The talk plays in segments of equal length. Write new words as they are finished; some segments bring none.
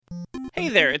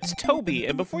there, it's Toby,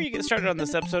 and before you get started on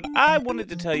this episode, I wanted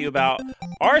to tell you about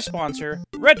our sponsor,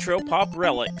 Retro Pop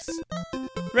Relics.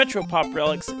 Retro Pop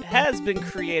Relics has been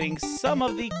creating some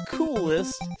of the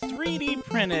coolest 3D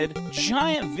printed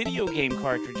giant video game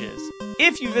cartridges.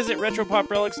 If you visit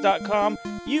RetroPopRelics.com,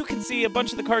 you can see a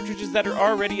bunch of the cartridges that are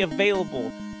already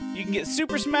available. You can get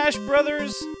Super Smash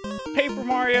Bros., Paper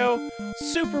Mario,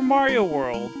 Super Mario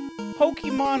World,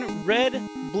 Pokemon Red,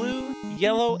 Blue,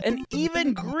 Yellow, and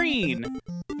even Green.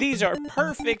 These are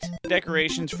perfect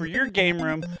decorations for your game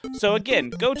room, so again,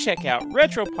 go check out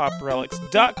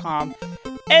RetroPopRelics.com,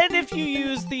 and if you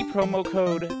use the promo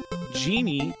code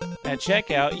GENIE at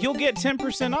checkout, you'll get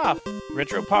 10% off.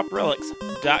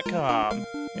 RetroPopRelics.com.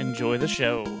 Enjoy the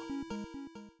show.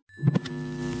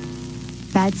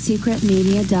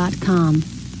 BadSecretMedia.com.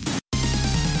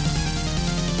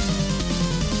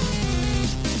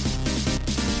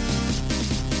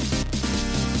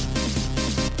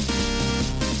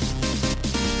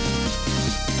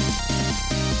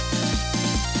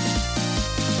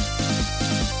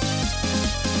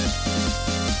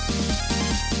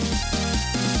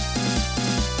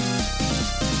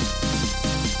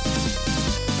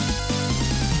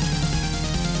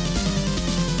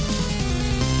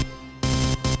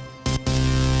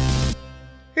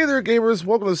 Hey there, gamers.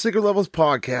 Welcome to the Secret Levels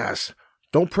Podcast.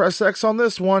 Don't press X on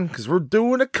this one, because we're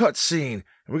doing a cutscene.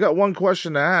 And we got one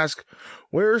question to ask.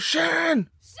 Where's Sharon?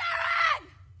 Sharon!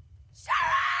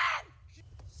 Sharon!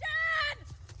 Sharon!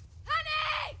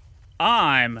 Honey!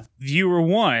 I'm Viewer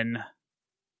 1.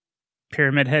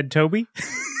 Pyramid Head Toby.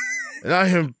 And I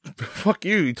am... Fuck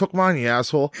you. You took mine, you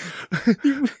asshole.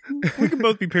 We can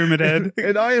both be Pyramid Head.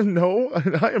 And I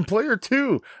am Player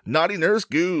 2. Naughty Nurse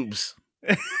Goobs.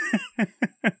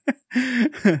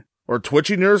 Or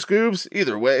Twitchy Nurse Goobs.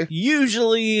 Either way.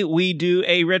 Usually we do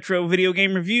a retro video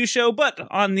game review show, but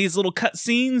on these little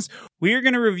cutscenes, we are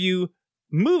going to review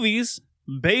movies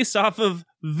based off of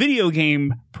video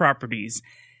game properties.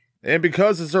 And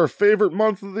because it's our favorite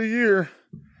month of the year,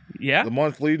 Yeah? the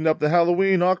month leading up to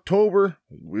Halloween, October,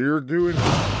 we're doing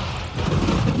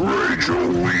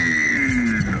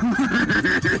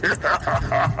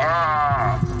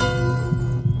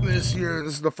this year.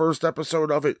 This is the first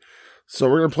episode of it. So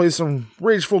we're going to play some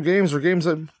rageful games, or games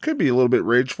that could be a little bit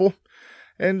rageful.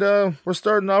 And we're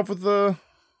starting off with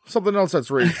something else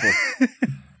that's rageful.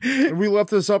 And we left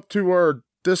this up to our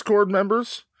Discord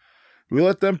members. We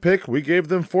let them pick. We gave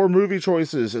them 4 movie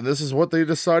choices, and this is what they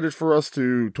decided for us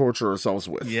to torture ourselves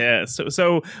with. Yeah,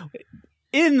 so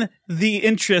in the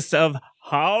interest of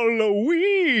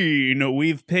Halloween,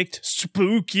 we've picked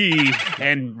spooky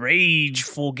and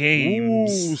rageful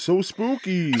games. Ooh, so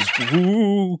spooky.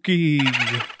 Spooky.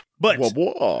 But Blah,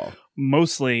 blah.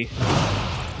 mostly...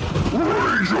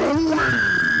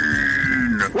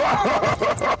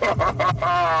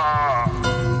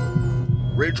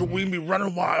 Rachel Ween be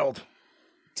running wild.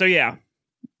 So yeah.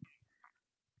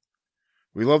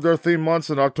 We loved our theme months,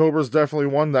 and October is definitely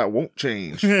one that won't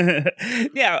change.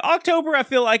 Yeah, October I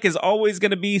feel like is always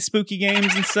going to be spooky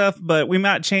games and stuff, but we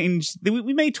might change.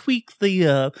 We may tweak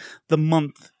the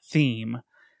month theme.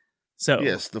 So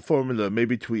Yes, the formula may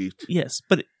be tweaked. yes,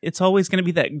 but it's always going to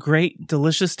be that great,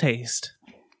 delicious taste.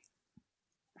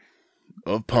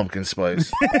 Of pumpkin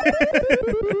spice.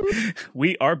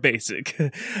 We are basic.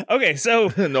 Okay,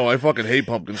 so No, I fucking hate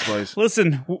pumpkin spice.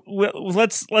 listen,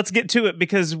 let's get to it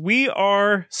because we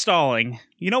are stalling.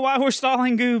 You know why we're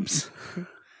stalling, Goobs?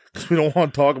 We don't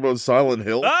want to talk about Silent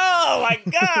Hill. Oh my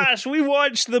gosh, we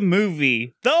watched the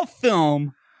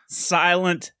film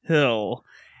Silent Hill.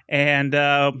 And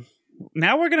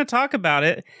now we're going to talk about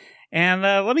it. And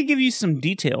let me give you some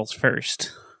details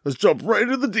first. Let's jump right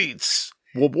into the deets.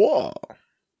 Blah, blah.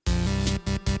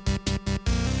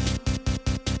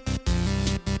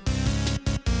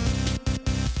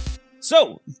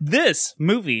 So, this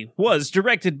movie was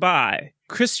directed by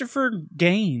Christopher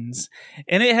Gaines,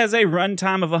 and it has a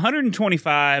runtime of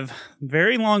 125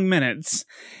 very long minutes,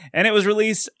 and it was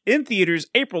released in theaters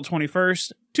April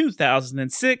 21st,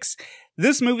 2006.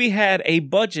 This movie had a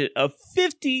budget of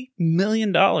 $50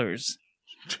 million,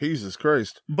 Jesus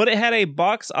Christ. but it had a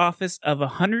box office of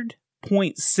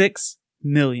 $100.6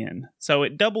 million. So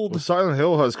it doubled. Well, Silent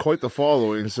Hill has quite the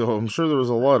following, so I'm sure there was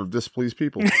a lot of displeased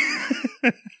people.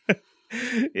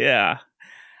 Yeah.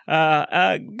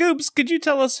 Goobs, could you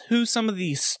tell us who some of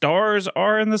the stars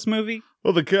are in this movie?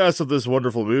 Well, the cast of this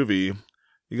wonderful movie,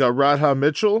 you got Radha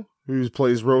Mitchell, who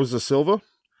plays Rose Da Silva.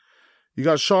 You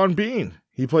got Sean Bean.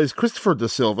 He plays Christopher Da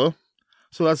Silva.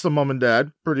 So that's the mom and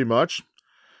dad, pretty much.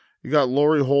 You got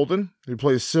Laurie Holden, who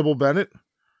plays Sybil Bennett.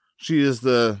 She is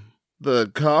the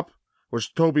cop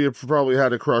which Toby probably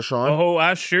had a crush on. Oh,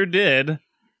 I sure did. As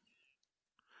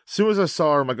soon as I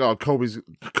saw her, I'm like, oh,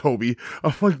 Kobe.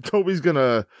 I'm like, Toby's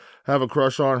gonna have a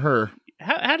crush on her.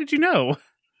 How did you know?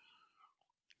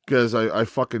 Because I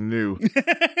fucking knew.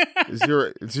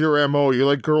 It's your MO. You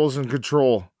like girls in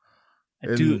control.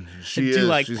 I do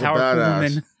like She's powerful a badass.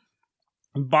 women.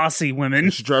 Bossy women.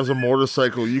 And she drives a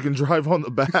motorcycle. You can drive on the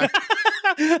back.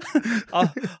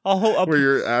 I'll Where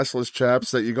your assless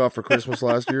chaps that you got for Christmas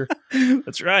last year.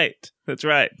 That's right.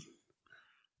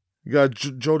 You got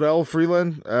Jodelle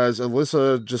Freeland as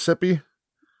Alyssa Giuseppe.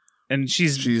 And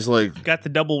she's like got the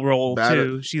double role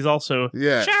too. She's also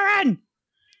Sharon.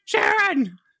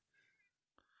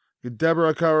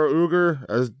 Deborah Kara Uger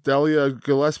as Delia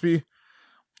Gillespie.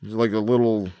 She's like a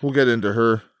little. We'll get into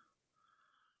her.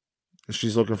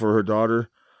 She's looking for her daughter.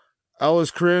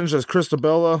 Alice Cringe as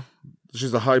Christabella.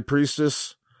 She's the high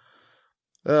priestess.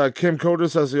 Kim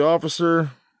Coates as the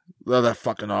officer. That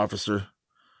fucking officer.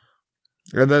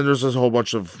 And then there's this whole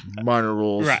bunch of minor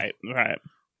roles. Right.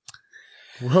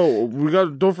 Whoa,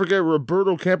 don't forget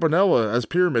Roberto Campanella as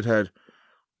Pyramid Head.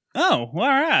 Oh, all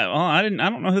right. Well, I don't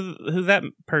know who that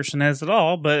person is at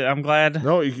all, but I'm glad.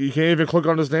 No, you can't even click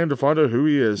on his name to find out who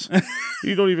he is.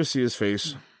 You don't even see his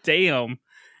face. Damn.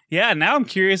 Yeah, now I'm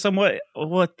curious on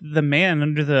what the man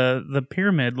under the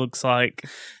pyramid looks like.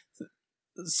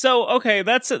 So, okay,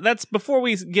 that's before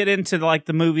we get into like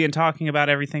the movie and talking about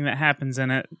everything that happens in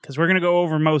it, because we're gonna go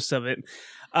over most of it.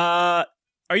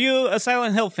 Are you a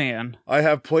Silent Hill fan? I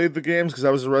have played the games because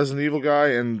I was a Resident Evil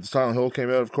guy, and Silent Hill came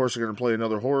out. Of course, you're gonna play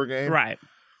another horror game, Right?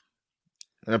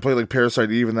 And I played like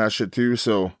Parasite Eve and that shit too.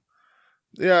 So,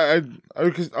 yeah,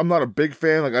 I'm not a big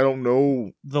fan. Like, I don't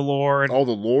know The lore, all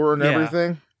the lore and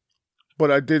everything,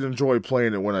 but I did enjoy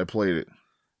playing it when I played it.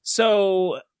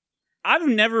 So I've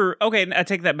never. Okay, I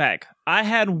take that back. I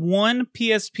had one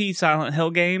PSP Silent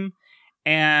Hill game,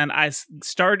 and I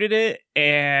started it,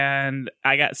 and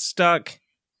I got stuck,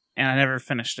 and I never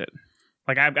finished it.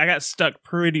 Like I got stuck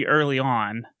pretty early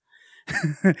on.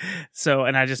 So,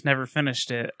 and I just never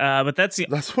finished it. But that's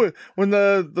what when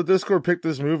the Discord picked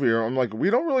this movie, I'm like, we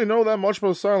don't really know that much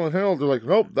about Silent Hill. They're like,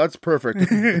 nope, that's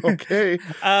perfect. Okay.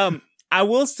 I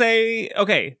will say,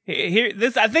 okay,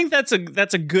 I think that's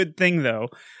a good thing though,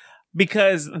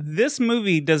 because this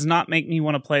movie does not make me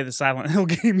want to play the Silent Hill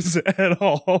games at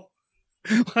all.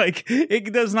 Like,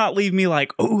 it does not leave me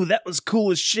like, oh, that was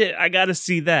cool as shit, I gotta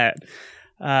see that.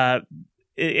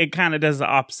 It kind of does the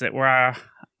opposite, where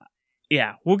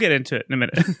yeah, we'll get into it in a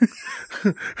minute.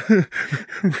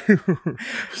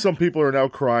 Some people are now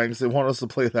crying because they want us to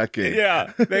play that game.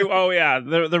 Yeah.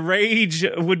 The rage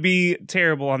would be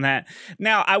terrible on that.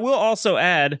 Now, I will also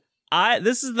add,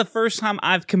 this is the first time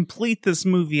I've completed this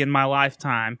movie in my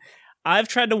lifetime. I've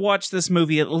tried to watch this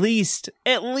movie at least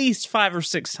 5 or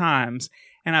 6 times,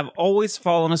 and I've always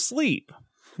fallen asleep.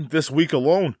 This week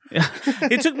alone.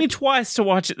 It took me twice to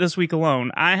watch it this week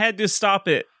alone. I had to stop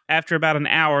it after about an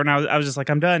hour, and I was just like,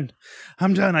 I'm done.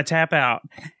 I tap out.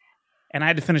 And I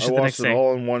had to finish it the next day. I watched it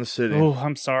all in one sitting. Oh,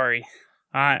 I'm sorry.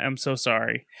 I am so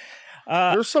sorry.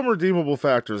 There's some redeemable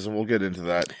factors, and we'll get into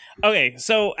that. Okay,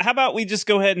 so how about we just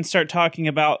go ahead and start talking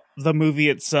about the movie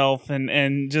itself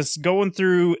and just going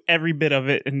through every bit of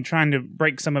it and trying to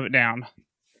break some of it down.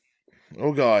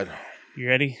 Oh, God. You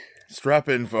ready? Strap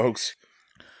in, folks.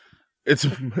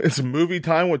 It's movie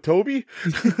time with Toby?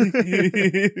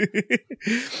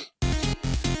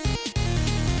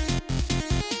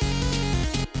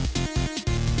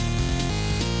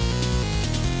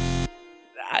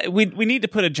 We need to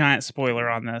put a giant spoiler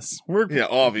on this.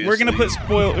 Obviously. We're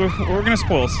gonna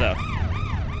spoil stuff.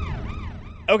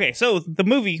 Okay, so the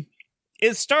movie,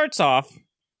 it starts off,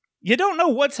 you don't know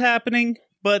what's happening,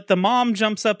 but the mom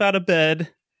jumps up out of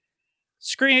bed,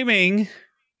 screaming,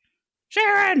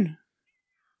 Sharon!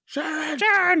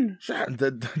 Sharon!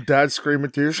 The dad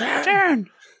screaming to you, Sharon!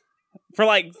 For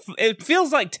like, it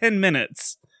feels like 10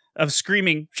 minutes of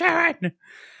screaming, Sharon!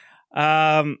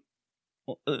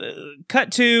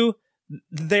 Cut to,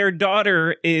 their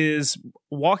daughter is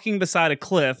walking beside a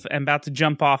cliff and about to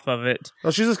jump off of it.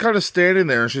 Well, she's just kind of standing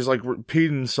there and she's like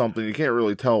repeating something. You can't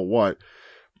really tell what,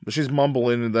 but she's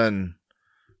mumbling, and then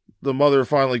the mother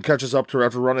finally catches up to her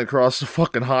after running across the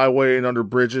fucking highway and under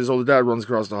bridges. Oh, the dad runs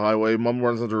across the highway. Mom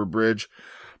runs under a bridge.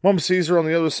 Mom sees her on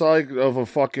the other side of a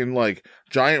fucking, like,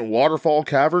 giant waterfall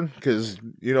cavern, because,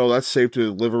 you know, that's safe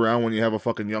to live around when you have a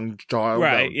fucking young child.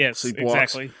 Right, yes, sleepwalks.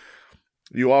 exactly.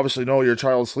 You obviously know your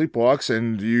child sleepwalks,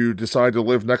 and you decide to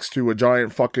live next to a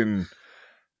giant fucking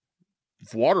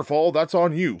waterfall, that's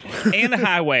on you. And a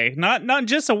highway. Not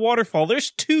just a waterfall.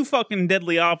 There's 2 fucking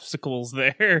deadly obstacles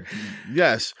there.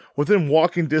 Yes, within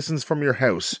walking distance from your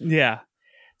house. Yeah.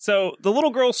 So the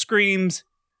little girl screams,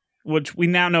 which we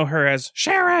now know her as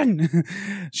Sharon.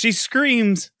 She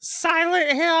screams,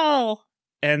 Silent Hill!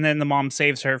 And then the mom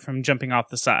saves her from jumping off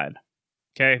the side.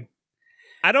 Okay.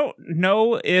 I don't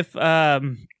know if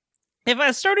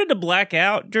I started to black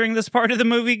out during this part of the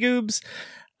movie, Goobs.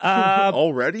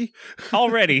 Already?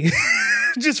 Already.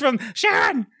 Just from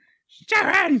Sharon!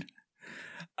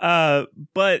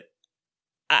 But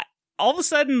all of a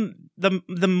sudden,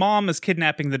 the mom is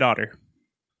kidnapping the daughter.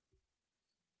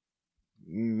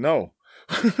 No.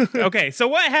 Okay, so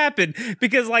what happened?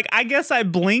 Because, like, I guess I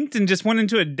blinked and just went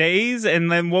into a daze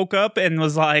and then woke up and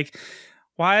was like,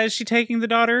 why is she taking the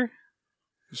daughter?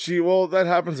 That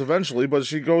happens eventually, but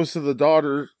she goes to the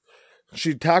daughter,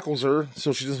 she tackles her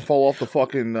so she doesn't fall off the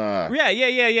fucking,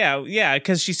 Yeah,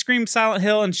 because she screams Silent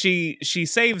Hill and she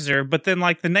saves her, but then,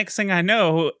 like, the next thing I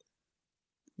know...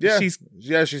 she's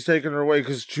taking her away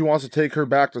because she wants to take her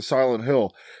back to Silent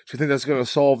Hill. She thinks that's going to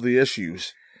solve the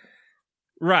issues.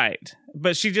 Right.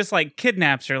 But she just, like,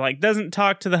 kidnaps her, like, doesn't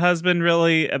talk to the husband,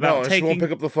 really, about taking... she won't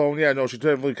pick up the phone. Yeah, no, she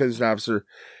definitely kidnaps her.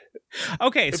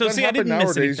 Okay, if so see, I didn't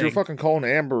miss anything. Nowadays, you're fucking calling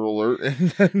Amber Alert. And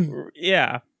then...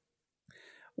 Yeah.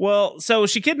 Well, so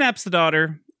she kidnaps the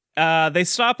daughter. They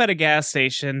stop at a gas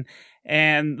station,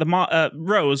 and the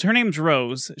Rose, her name's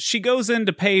Rose, she goes in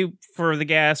to pay for the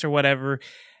gas or whatever,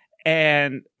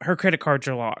 and her credit cards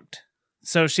are locked.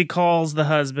 So she calls the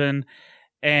husband,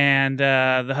 and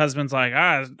the husband's like,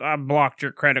 I blocked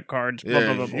your credit cards. Blah,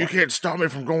 blah, blah, blah. You can't stop me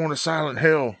from going to Silent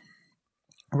Hill.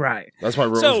 Right. That's my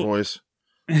Rose voice.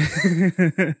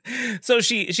 So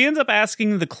she ends up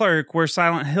asking the clerk where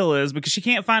Silent Hill is because she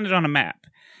can't find it on a map.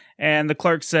 And the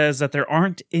clerk says that there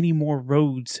aren't any more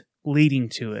roads leading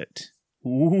to it.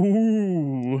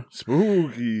 Ooh.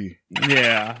 Spooky.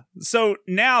 Yeah. So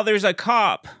now there's a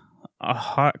cop. A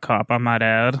hot cop, I might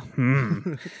add.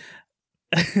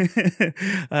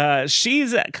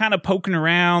 She's kind of poking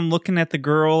around, looking at the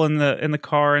girl in the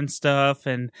car and stuff,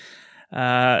 and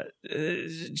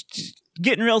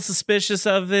getting real suspicious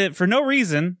of it for no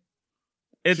reason.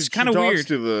 It's kind of weird. She talks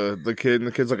to the kid, and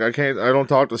the kid's like, I don't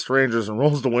talk to strangers, and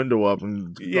rolls the window up,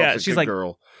 and she's like,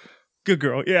 girl. Good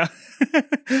girl, yeah.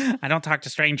 I don't talk to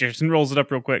strangers, and rolls it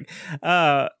up real quick.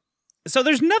 So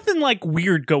there's nothing like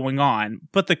weird going on,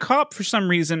 but the cop, for some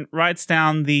reason, writes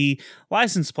down the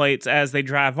license plates as they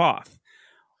drive off.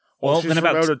 Well, she's from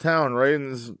out of town, right?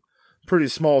 And it's a pretty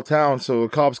small town, so the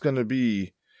cop's going to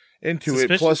be into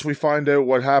it. Plus, we find out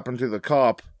what happened to the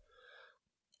cop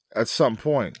at some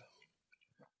point.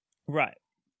 Right.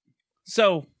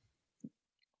 So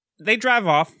they drive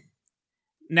off.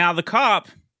 Now the cop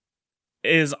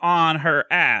is on her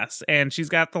ass, and she's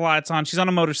got the lights on. She's on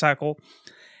a motorcycle,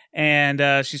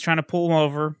 and she's trying to pull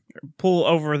over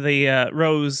the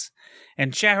Rose.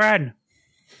 And Sharon,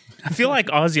 I feel like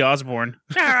Ozzy Osbourne.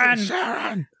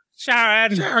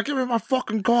 Sharon, give me my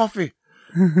fucking coffee.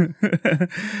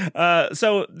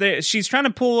 So she's trying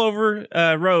to pull over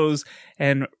Rose,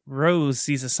 and Rose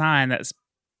sees a sign that's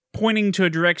pointing to a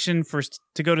direction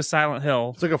to go to Silent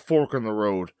Hill. It's like a fork in the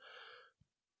road.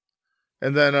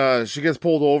 And then she gets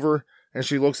pulled over, and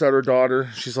she looks at her daughter.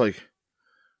 She's like,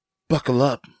 buckle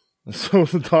up. And so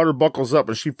the daughter buckles up,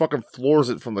 and she fucking floors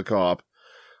it from the cop.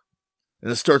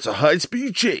 And it starts a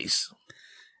high-speed chase.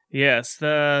 Yes,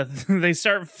 they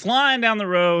start flying down the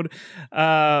road.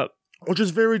 Which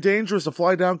is very dangerous to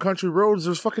fly down country roads.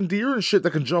 There's fucking deer and shit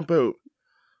that can jump out.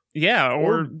 Yeah,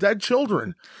 or dead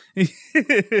children.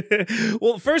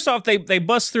 Well, first off, they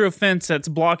bust through a fence that's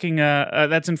blocking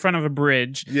that's in front of a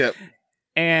bridge. Yep.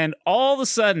 And all of a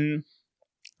sudden,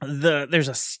 there's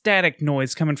a static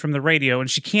noise coming from the radio, and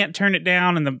she can't turn it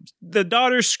down. And the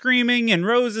daughter's screaming, and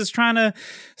Rose is trying to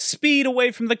speed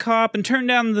away from the cop and turn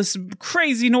down this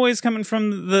crazy noise coming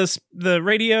from the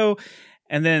radio.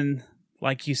 And then,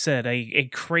 like you said, a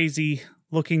crazy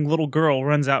looking little girl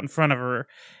runs out in front of her.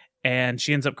 And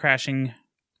she ends up crashing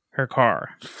her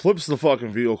car. Flips the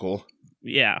fucking vehicle.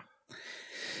 Yeah.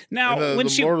 Now, and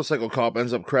the motorcycle cop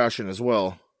ends up crashing as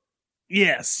well.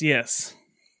 Yes.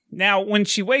 Now, when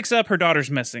she wakes up, her daughter's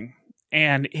missing.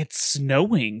 And it's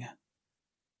snowing.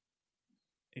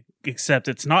 Except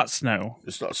it's not snow.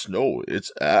 It's not snow.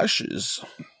 It's ashes.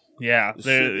 Yeah.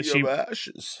 The city of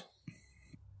ashes.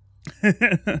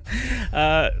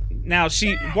 Now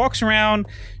she walks around,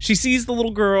 she sees the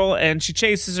little girl, and she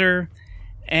chases her,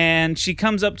 and she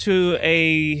comes up to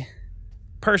a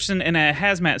person in a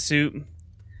hazmat suit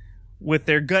with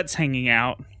their guts hanging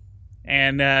out,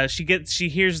 And she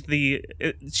hears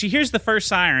the first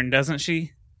siren, doesn't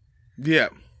she? Yeah.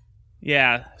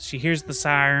 Yeah, she hears the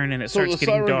siren and it starts getting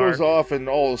dark. So the siren dark. goes off and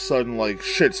all of a sudden, like,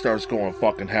 shit starts going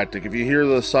fucking hectic. If you hear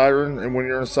the siren and when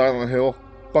you're in Silent Hill,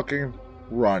 fucking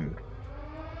run.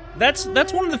 That's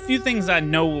one of the few things I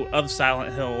know of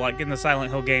Silent Hill, like in the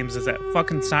Silent Hill games, is that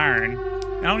fucking siren.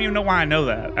 I don't even know why I know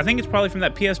that. I think it's probably from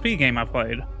that PSP game I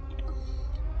played.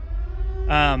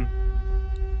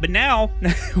 But now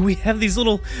we have these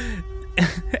little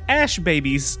ash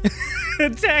babies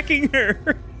attacking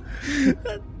her.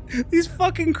 These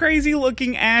fucking crazy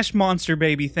looking ash monster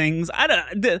baby things.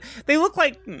 They look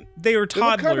like they were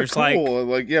toddlers. They look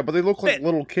cool. But they look like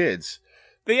little kids.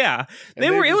 Yeah,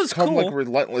 It was cool. Like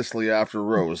relentlessly after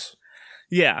Rose.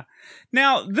 Yeah.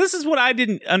 Now this is what I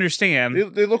didn't understand.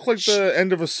 They look like the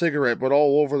end of a cigarette, but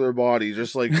all over their body,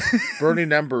 just like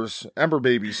burning ember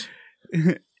babies,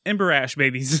 ember ash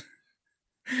babies.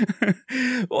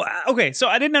 Well, okay, so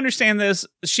I didn't understand this.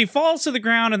 She falls to the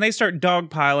ground and they start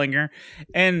dogpiling her,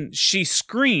 and she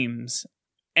screams,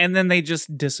 and then they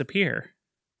just disappear,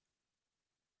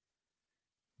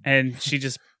 and she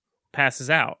just passes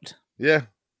out. Yeah.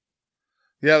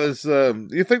 There's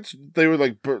you think they were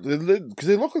like, because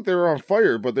they look like they were on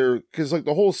fire, but because like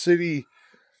the whole city,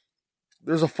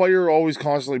 there's a fire always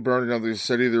constantly burning on the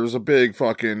city. There was a big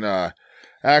fucking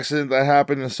accident that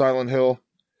happened in Silent Hill.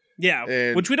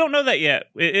 Yeah, which we don't know that yet.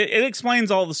 It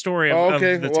explains all the story of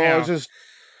the town. I was just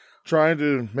trying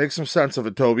to make some sense of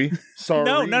it, Toby. Sorry.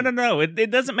 No.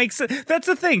 It doesn't make sense. That's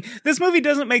the thing. This movie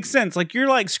doesn't make sense. Like, you're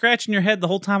like scratching your head the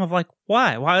whole time of like,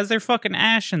 why? Why is there fucking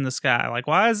ash in the sky? Like,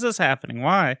 why is this happening?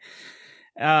 Why?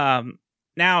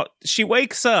 Now she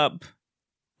wakes up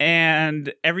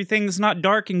and everything's not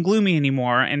dark and gloomy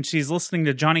anymore, and she's listening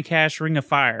to Johnny Cash Ring of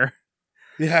Fire.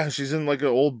 Yeah, she's in like an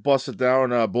old busted down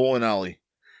bowling alley.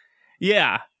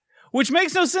 Yeah, which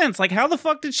makes no sense. Like, how the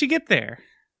fuck did she get there?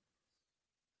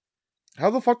 How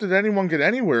the fuck did anyone get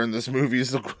anywhere in this movie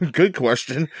is a good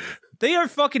question. They are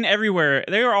fucking everywhere.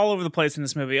 They are all over the place in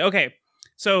this movie. Okay,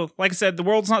 so like I said, the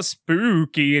world's not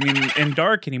spooky and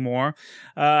dark anymore.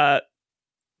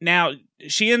 Now,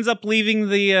 she ends up leaving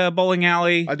the bowling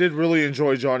alley. I did really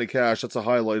enjoy Johnny Cash. That's a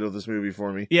highlight of this movie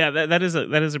for me. Yeah, that is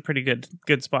a pretty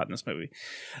good spot in this movie.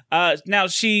 Now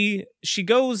she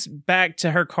goes back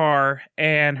to her car,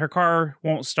 and her car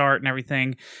won't start and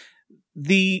everything.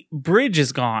 The bridge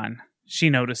is gone. She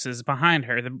notices behind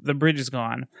her. The bridge is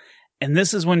gone. And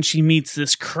this is when she meets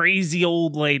this crazy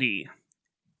old lady.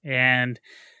 And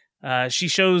she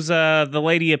shows the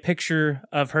lady a picture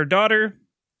of her daughter.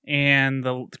 And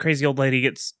the crazy old lady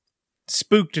gets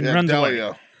spooked and runs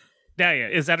away. Dahlia.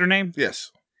 Is that her name?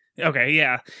 Yes. Okay,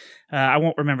 yeah. I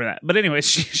won't remember that. But anyway,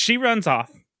 she runs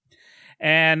off.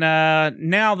 And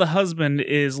now the husband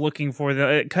is looking for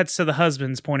it cuts to the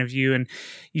husband's point of view. And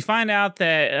you find out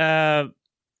that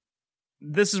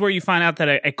this is where you find out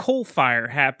that a coal fire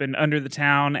happened under the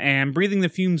town, and breathing the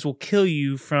fumes will kill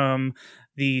you from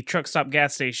the truck stop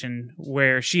gas station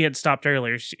where she had stopped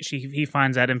earlier. He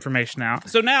finds that information out.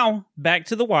 So now back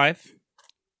to the wife,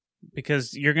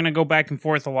 because you're going to go back and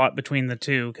forth a lot between the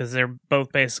two because they're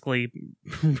both basically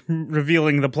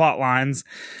revealing the plot lines.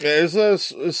 Yeah,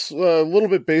 it's a little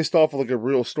bit based off of like a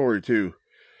real story too.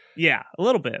 Yeah, a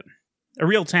little bit. A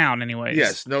real town anyways.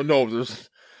 Yes, no, there's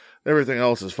everything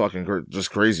else is fucking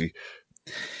just crazy.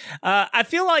 I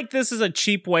feel like this is a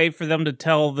cheap way for them to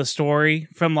tell the story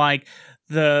from like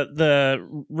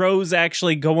the Rose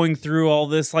actually going through all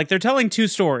this. Like, they're telling two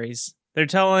stories. They're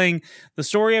telling the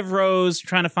story of Rose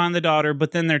trying to find the daughter,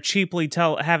 but then they're cheaply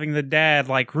having the dad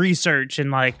like research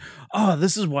and like, oh,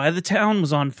 this is why the town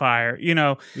was on fire. You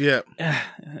know, yeah,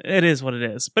 it is what it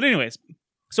is. But anyways,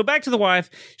 so back to the wife.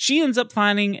 She ends up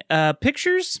finding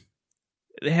pictures,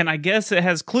 and I guess it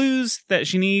has clues that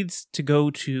she needs to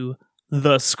go to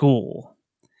the school.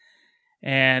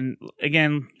 And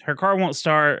again, her car won't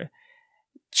start.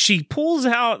 She pulls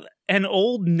out an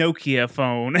old Nokia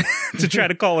phone to try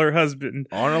to call her husband.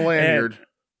 On a lanyard.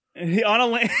 It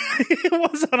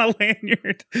was on a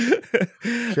lanyard.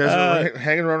 She has it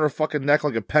hanging around her fucking neck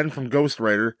like a pen from Ghost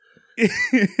Rider.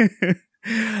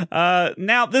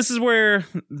 Now, this is where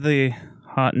the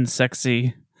hot and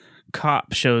sexy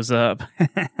cop shows up.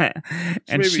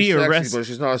 And she arrests... But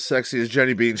she's not as sexy as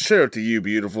Jenny Bean. Shout out to you,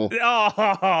 beautiful.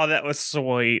 Oh, that was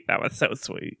sweet. That was so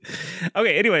sweet.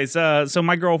 Okay, anyways, so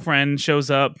my girlfriend shows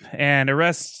up and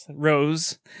arrests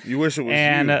Rose. You wish it was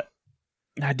you.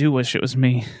 I do wish it was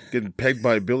me. Getting pegged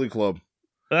by a billy club.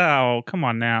 Oh, come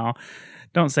on now.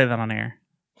 Don't say that on air.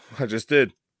 I just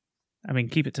did. I mean,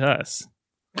 keep it to us.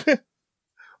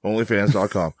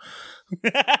 Onlyfans.com.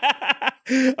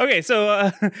 Okay,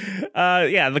 so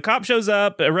yeah, the cop shows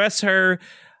up, arrests her.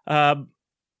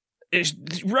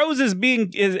 Rose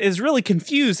is really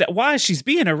confused at why she's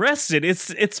being arrested.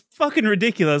 It's fucking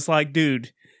ridiculous. Like,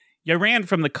 dude, you ran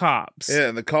from the cops. Yeah,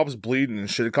 and the cop's bleeding and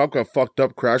shit. The cop got fucked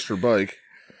up, crashed her bike.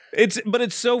 But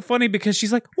it's so funny because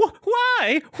she's like,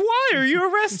 why are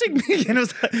you arresting me? And I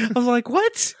was like,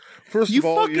 what? First of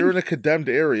all, you're in a condemned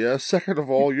area. Second of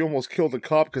all, you almost killed a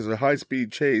cop because of a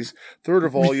high-speed chase. Third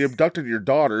of all, you abducted your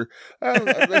daughter.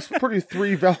 That's pretty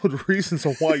 3 valid reasons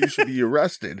on why you should be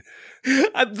arrested.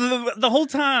 The whole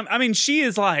time, I mean, she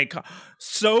is like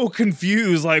so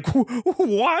confused. Like,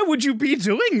 why would you be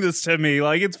doing this to me?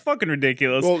 Like, it's fucking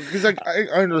ridiculous. Well, because I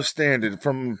understand it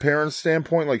from a parent's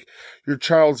standpoint. Like, your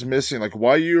child's missing. Like,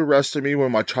 why are you arresting me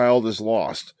when my child is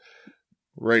lost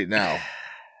right now?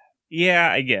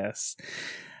 Yeah, I guess.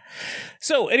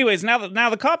 So, anyways, now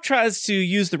the cop tries to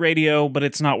use the radio, but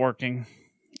it's not working.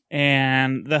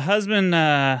 And the husband,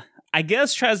 I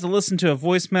guess, tries to listen to a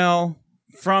voicemail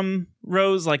from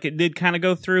Rose. Like, it did kind of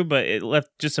go through, but it left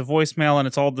just a voicemail, and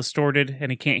it's all distorted,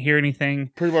 and he can't hear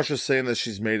anything. Pretty much just saying that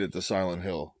she's made it to Silent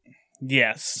Hill.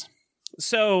 Yes.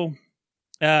 So,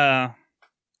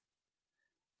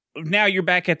 now you're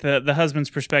back at the husband's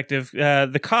perspective.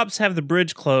 The cops have the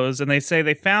bridge closed, and they say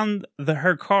they found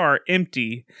her car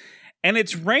empty, and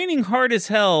it's raining hard as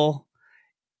hell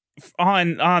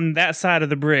on that side of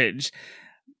the bridge.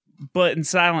 But in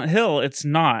Silent Hill, it's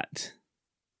not.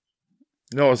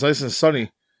 No, it's nice and sunny.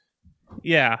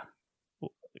 Yeah.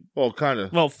 Well, kind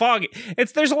of. Well, foggy.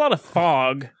 There's a lot of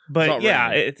fog, but yeah,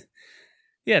 raining.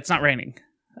 It's not raining.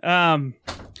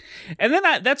 And then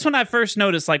that's when I first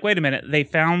noticed, like, wait a minute, they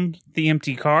found the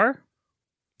empty car?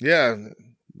 Yeah,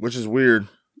 which is weird.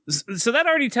 So that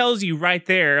already tells you right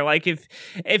there, like,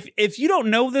 if you don't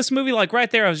know this movie, like,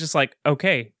 right there, I was just like,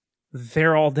 okay,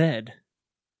 they're all dead.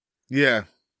 Yeah.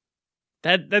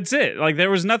 That's it. Like,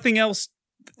 there was nothing else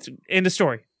in the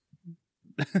story.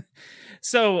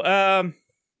 So,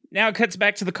 now it cuts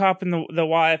back to the cop and the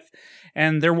wife,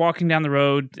 and they're walking down the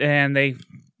road, and they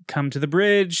come to the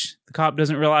bridge. The cop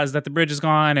doesn't realize that the bridge is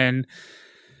gone, and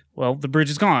well, the bridge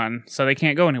is gone, so they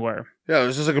can't go anywhere. Yeah,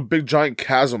 there's just like a big giant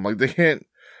chasm. Like, they can't.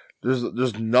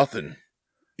 There's nothing.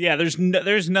 Yeah,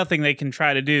 there's nothing they can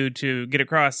try to do to get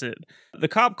across it. The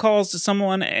cop calls to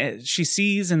someone she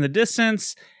sees in the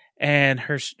distance, and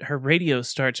her radio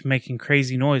starts making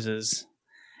crazy noises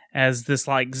as this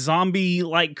like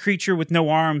zombie-like creature with no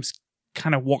arms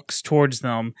kind of walks towards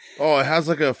them. Oh, it has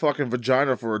like a fucking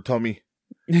vagina for a tummy.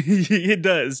 It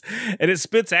does, and it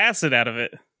spits acid out of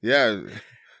it. Yeah,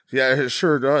 it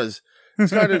sure does.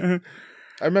 It's kind of.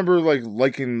 I remember like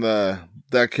liking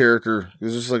that character.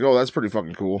 It's just like, oh, that's pretty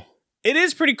fucking cool. It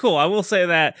is pretty cool. I will say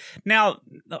that. Now,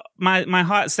 my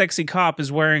hot, sexy cop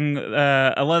is wearing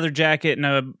a leather jacket and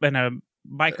a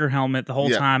biker helmet the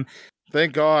whole time.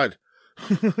 Thank God,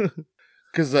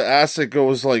 because the acid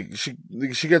goes like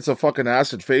she gets a fucking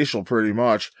acid facial pretty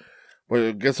much. But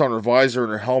it gets on her visor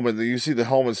and her helmet, and you see the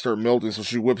helmet start melting, so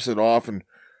she whips it off, and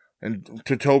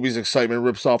to Toby's excitement,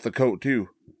 rips off the coat, too.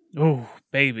 Oh,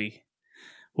 baby.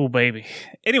 Oh, baby.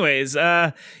 Anyways,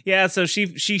 yeah, so she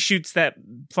shoots that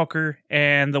fucker,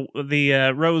 and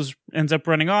the Rose ends up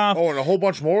running off. Oh, and a whole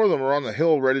bunch more of them are on the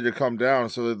hill ready to come down,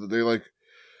 so that they like,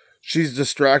 she's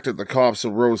distracted the cops,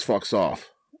 so Rose fucks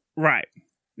off. Right.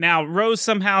 Now, Rose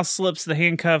somehow slips the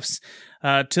handcuffs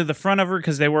to the front of her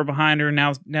because they were behind her.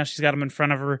 Now she's got them in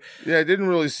front of her. Yeah, I didn't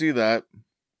really see that.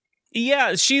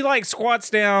 Yeah, she like squats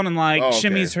down and like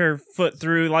shimmies her foot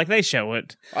through. Like they show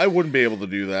it. I wouldn't be able to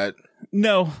do that.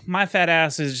 No, my fat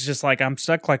ass is just like, I'm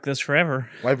stuck like this forever.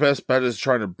 My best bet is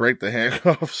trying to break the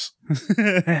handcuffs.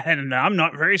 And I'm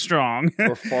not very strong.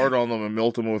 Or fart on them and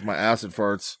melt them with my acid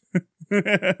farts.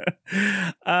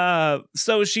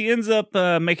 So she ends up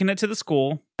making it to the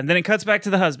school, and then it cuts back to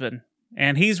the husband,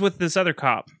 and he's with this other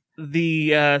cop.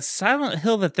 The Silent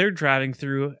Hill that they're driving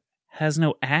through has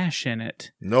no ash in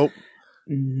it. Nope.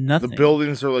 Nothing. The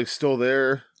buildings are like still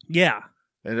there. Yeah.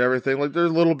 And everything. Like they're a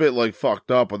little bit like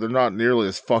fucked up, but they're not nearly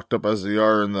as fucked up as they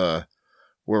are in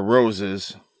where Rose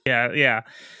is. Yeah.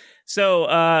 So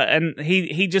and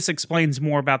he just explains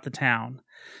more about the town.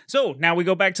 So now we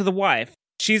go back to the wife.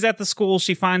 She's at the school.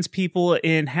 She finds people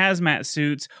in hazmat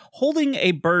suits holding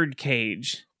a bird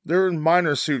cage. They're in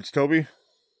miner suits, Toby.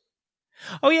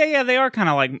 Oh yeah, they are kind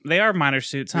of like they are miner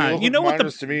suits, huh? You know what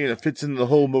to me, and it fits in the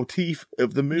whole motif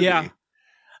of the movie. Yeah.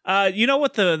 You know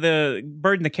what the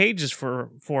bird in the cage is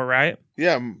for, right?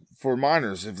 Yeah, for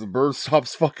miners. If the bird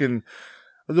stops fucking,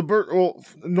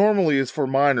 normally it's for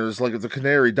miners. Like if the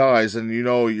canary dies, and you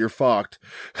know you're fucked.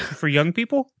 For young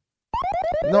people?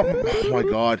 No, oh my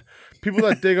god. People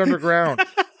that dig underground.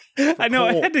 I know.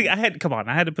 coal. I had. Come on.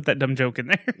 I had to put that dumb joke in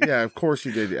there. Yeah, of course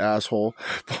you did, you asshole.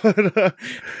 But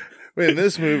in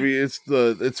this movie,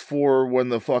 it's for when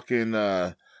the fucking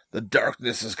the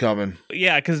darkness is coming.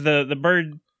 Yeah, because the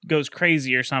bird goes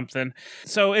crazy or something.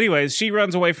 So, anyways, she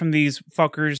runs away from these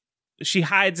fuckers. She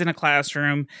hides in a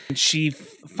classroom. And she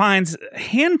finds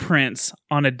handprints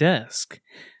on a desk.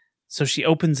 So she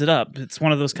opens it up. It's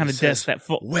one of those kind of desks that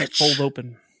fold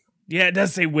open. Yeah, it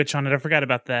does say witch on it. I forgot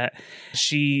about that.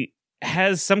 She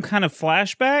has some kind of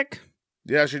flashback.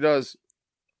 Yeah, she does.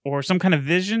 Or some kind of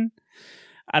vision.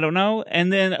 I don't know.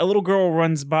 And then a little girl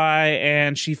runs by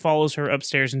and she follows her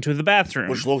upstairs into the bathroom.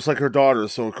 Which looks like her daughter,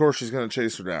 so of course she's going to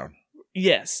chase her down.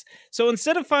 Yes. So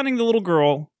instead of finding the little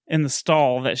girl in the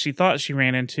stall that she thought she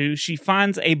ran into, she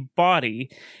finds a body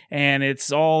and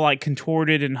it's all like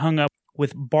contorted and hung up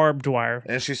with barbed wire.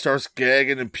 And she starts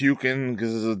gagging and puking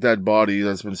because it's a dead body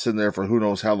that's been sitting there for who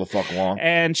knows how the fuck long.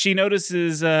 And she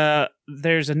notices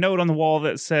there's a note on the wall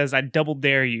that says, "I double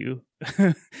dare you,"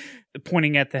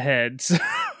 pointing at the head. So,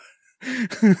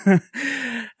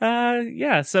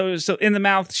 yeah, so in the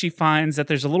mouth, she finds that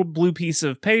there's a little blue piece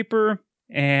of paper,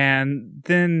 and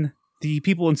then the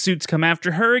people in suits come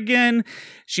after her again.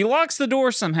 She locks the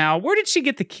door somehow. Where did she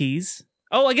get the keys?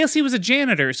 Oh, I guess he was a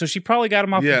janitor, so she probably got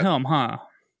him off the him, huh?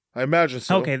 I imagine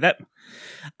so. Okay,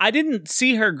 I didn't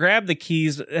see her grab the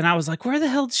keys, and I was like, where the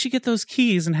hell did she get those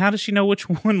keys, and how does she know which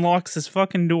one locks this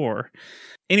fucking door?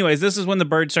 Anyways, this is when the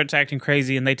bird starts acting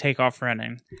crazy, and they take off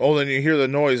running. Oh, then you hear the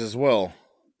noise as well.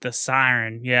 The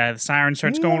siren. Yeah, the siren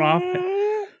starts going off.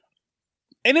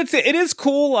 And it is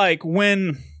cool, like,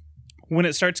 when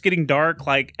it starts getting dark,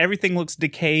 like, everything looks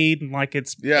decayed, and like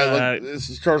it's... Yeah, like, it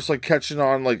starts, like, catching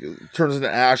on, like, it turns into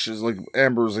ashes, like,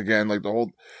 embers again, like,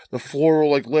 the floor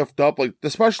will, like, lift up, like, the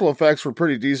special effects were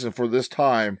pretty decent for this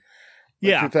time.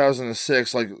 Like,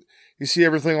 2006, like, you see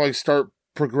everything, like, start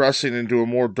progressing into a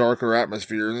more darker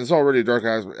atmosphere, and it's already a dark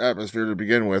atmosphere to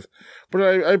begin with, but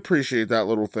I appreciate that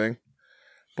little thing.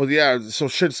 But yeah, so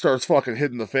shit starts fucking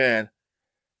hitting the fan,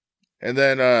 and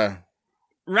then,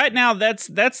 right now, that's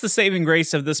the saving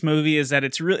grace of this movie is that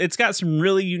it's got some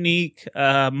really unique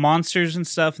monsters and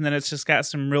stuff, and then it's just got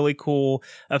some really cool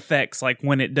effects, like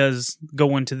when it does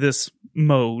go into this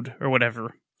mode or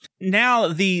whatever. Now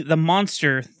the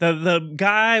monster, the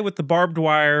guy with the barbed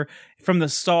wire from the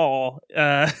stall,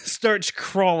 starts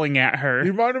crawling at her. He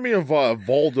reminded me of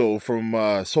Voldo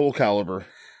from Soul Calibur.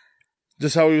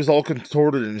 Just how he was all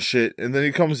contorted and shit, and then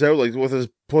he comes out like with his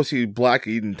pussy black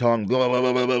eating tongue, blah blah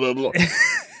blah blah blah blah.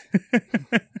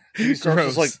 He starts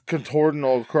just like contorting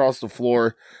all across the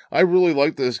floor. I really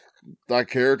like that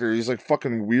character. He's like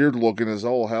fucking weird looking as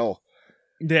all hell.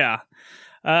 Yeah,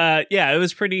 it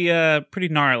was pretty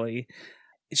gnarly.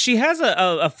 She has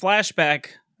a flashback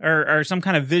or some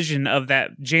kind of vision of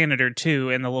that janitor too,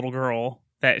 and the little girl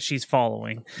that she's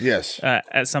following. Yes.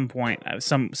 At some point,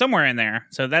 somewhere in there.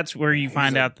 So that's where you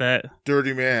find out that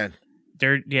dirty man.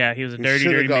 Yeah, he was a dirty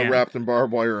man. Got wrapped in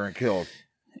barbed wire and killed.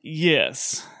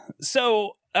 Yes.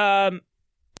 So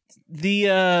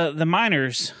the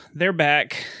miners, they're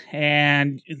back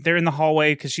and they're in the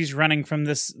hallway because she's running from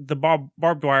the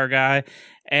barbed wire guy,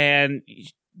 and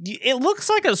it looks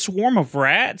like a swarm of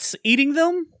rats eating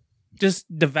them. Just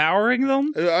devouring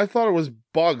them? I thought it was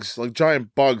bugs, like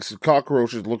giant bugs,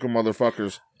 cockroaches looking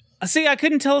motherfuckers. See, I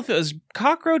couldn't tell if it was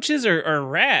cockroaches or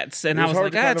rats, and I was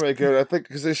like, hard to make it. I think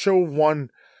because they show one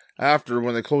after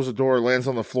when they close the door, it lands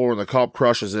on the floor, and the cop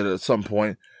crushes it at some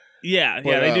point. Yeah,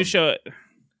 they do show it.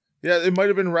 Yeah, it might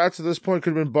have been rats at this point.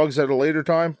 Could have been bugs at a later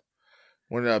time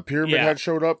when Pyramid Head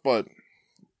showed up, but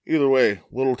either way,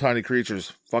 little tiny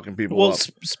creatures fucking people up.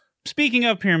 Speaking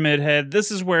of Pyramid Head,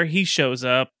 this is where he shows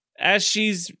up.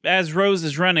 As Rose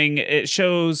is running, it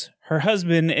shows her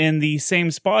husband in the same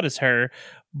spot as her,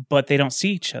 but they don't see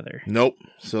each other. Nope.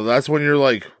 So that's when you're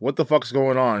like, what the fuck's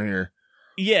going on here?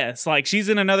 Yes, like she's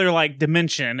in another like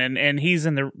dimension and he's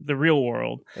in the real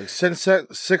world. Like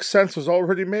Sixth Sense was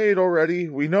already made already.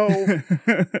 We know.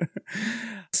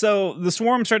 So the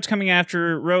swarm starts coming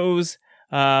after Rose,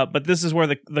 but this is where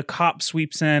the cop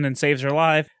sweeps in and saves her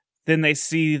life. Then they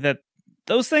see that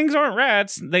those things aren't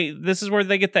rats. This is where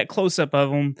they get that close up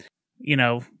of them. You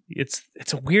know, it's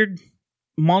a weird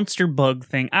monster bug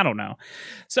thing. I don't know.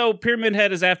 So Pyramid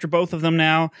Head is after both of them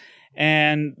now,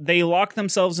 and they lock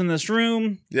themselves in this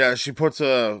room. Yeah, she puts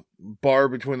a bar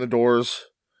between the doors.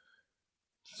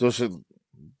 So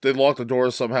they lock the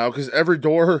doors somehow, because every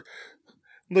door,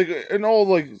 like in all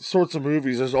like sorts of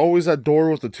movies, there's always that door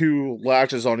with the two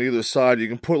latches on either side. You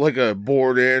can put like a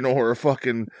board in or a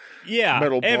fucking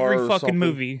metal bar every or fucking something.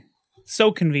 movie.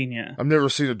 So convenient. I've never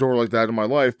seen a door like that in my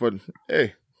life, but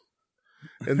hey.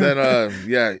 And then,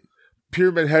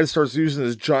 Pyramid Head starts using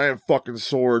his giant fucking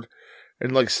sword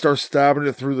and, like, starts stabbing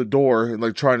it through the door and,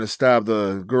 like, trying to stab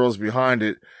the girls behind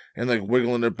it and, like,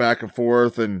 wiggling it back and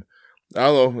forth. And I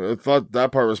don't know. I thought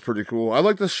that part was pretty cool. I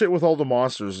like the shit with all the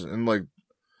monsters and, like,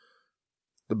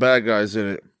 the bad guys in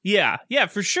it. Yeah,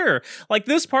 for sure. Like,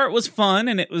 this part was fun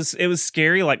and it was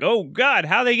scary. Like, oh, God,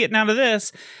 how are they getting out of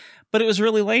this? But it was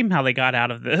really lame how they got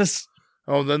out of this.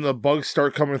 Oh, and then the bugs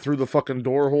start coming through the fucking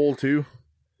door hole, too.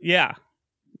 Yeah.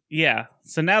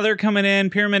 So now they're coming in.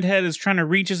 Pyramid Head is trying to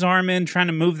reach his arm in, trying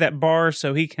to move that bar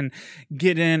so he can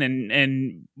get in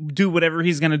and do whatever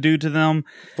he's going to do to them.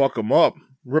 Fuck them up.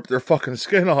 Rip their fucking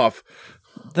skin off.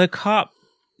 The cop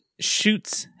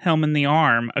shoots him in the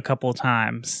arm a couple of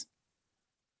times.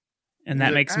 And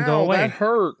that makes him go away. That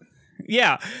hurt.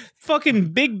 Yeah.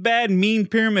 Fucking big, bad, mean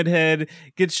Pyramid Head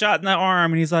gets shot in the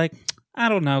arm and he's like, I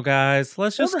don't know, guys.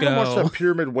 Let's just go. I wonder how much that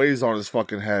pyramid weighs on his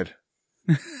fucking head.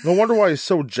 No wonder why he's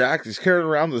so jacked. He's carrying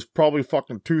around this probably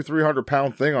fucking 200-300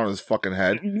 pound thing on his fucking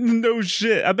head. No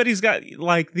shit. I bet he's got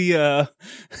like the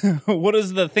what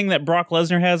is the thing that Brock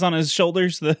Lesnar has on his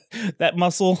shoulders? That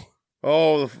muscle.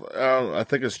 Oh, I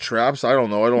think it's traps. I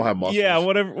don't know. I don't have muscles. Yeah,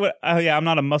 whatever. I'm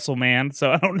not a muscle man,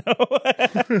 so I don't know.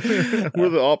 We're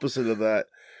the opposite of that.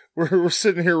 We're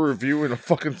sitting here reviewing a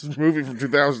fucking movie from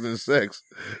 2006.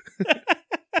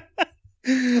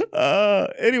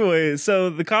 Anyway, so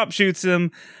the cop shoots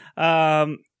him,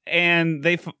 and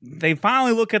they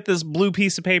finally look at this blue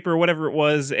piece of paper or whatever it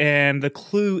was, and the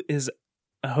clue is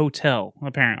a hotel,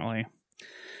 apparently.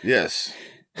 Yes,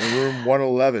 in room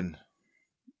 111.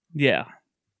 Yeah.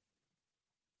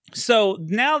 So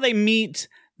now they meet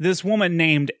this woman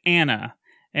named Anna,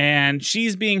 and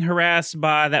she's being harassed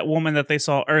by that woman that they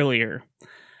saw earlier.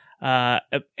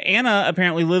 Anna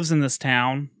apparently lives in this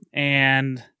town,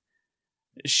 and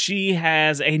she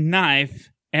has a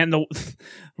knife, and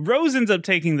Rose ends up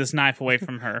taking this knife away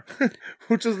from her.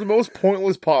 Which is the most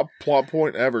pointless plot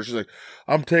point ever. She's like,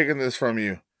 I'm taking this from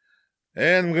you,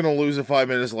 and I'm going to lose it 5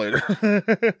 minutes later.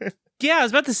 Yeah, I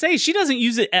was about to say, she doesn't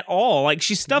use it at all. Like,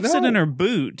 she stuffs it in her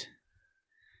boot.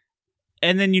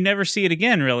 And then you never see it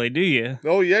again, really, do you?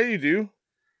 Oh, yeah, you do.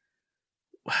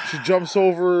 She jumps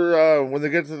over when they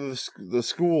get to the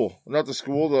school. Not the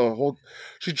school,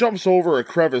 she jumps over a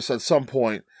crevice at some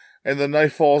point, and the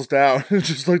knife falls down.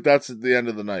 Just like that's the end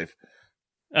of the knife.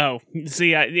 Oh,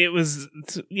 see, it was,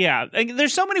 yeah.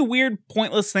 There's so many weird,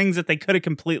 pointless things that they could have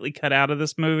completely cut out of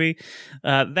this movie.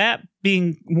 That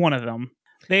being one of them.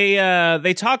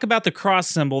 They talk about the cross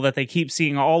symbol that they keep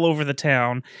seeing all over the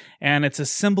town, and it's a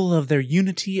symbol of their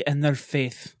unity and their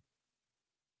faith.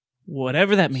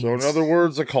 Whatever that means. So in other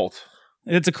words, a cult.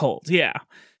 It's a cult, yeah.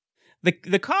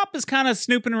 The cop is kind of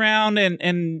snooping around,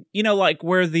 and you know, like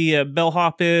where the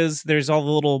bellhop is, there's all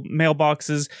the little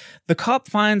mailboxes. The cop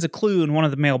finds a clue in one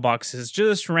of the mailboxes,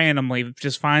 just randomly,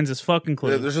 just finds this fucking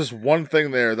clue. Yeah, there's just one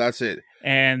thing there, that's it.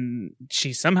 And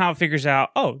she somehow figures out,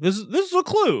 oh, this is a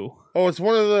clue. Oh, it's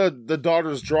one of the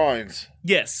daughter's drawings.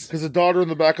 Yes. Because the daughter in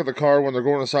the back of the car, when they're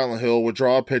going to Silent Hill, would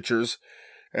draw pictures,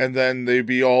 and then they'd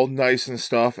be all nice and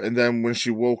stuff, and then when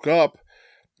she woke up,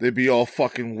 they'd be all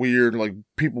fucking weird, like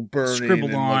people burning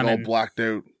scribbled and on like all blacked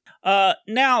out.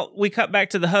 Now we cut back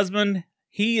to the husband.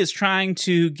 He is trying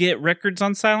to get records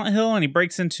on Silent Hill, and he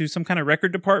breaks into some kind of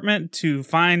record department to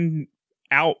find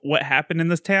out what happened in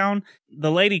this town.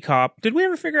 The lady cop, did we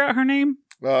ever figure out her name?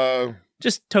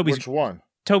 Just Toby's. Which one?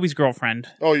 Toby's girlfriend.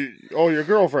 Oh, your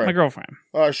girlfriend. My girlfriend.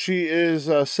 She is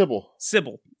Sybil.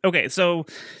 Sybil. Okay, so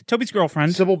Toby's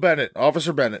girlfriend. Sybil Bennett.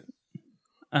 Officer Bennett.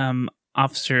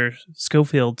 Officer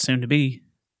Schofield, soon to be.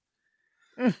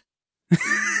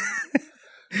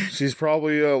 She's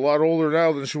probably a lot older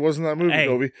now than she was in that movie, hey,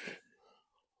 Toby.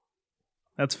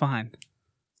 That's fine.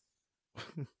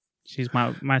 She's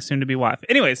my soon-to-be wife.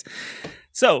 Anyways,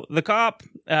 so the cop,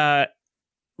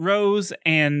 Rose,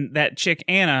 and that chick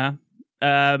Anna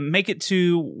make it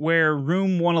to where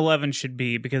room 111 should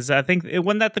be, because I think,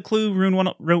 wasn't that the clue, room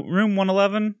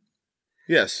 111?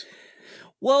 Yes.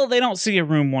 Well, they don't see a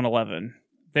room 111.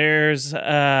 There's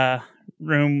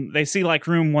room, they see like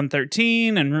room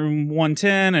 113 and room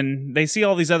 110, and they see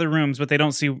all these other rooms, but they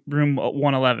don't see room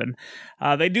 111.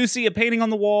 They do see a painting on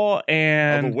the wall,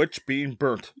 and of a witch being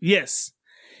burnt. Yes.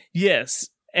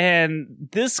 And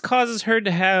this causes her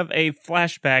to have a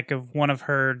flashback of one of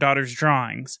her daughter's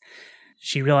drawings.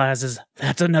 She realizes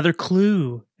that's another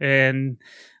clue, and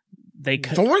they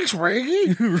Zoinks, Reggie!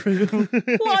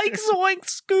 like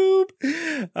Zoinks, Scoob!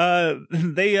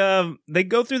 They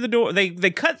go through the door. They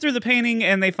cut through the painting,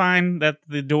 and they find that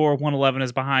the door 111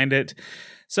 is behind it.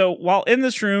 So while in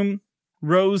this room,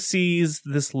 Rose sees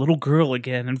this little girl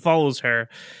again and follows her.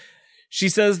 She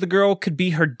says the girl could be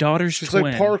her daughter's She's twin.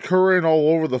 like parkouring all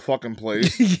over the fucking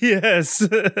place. Yes.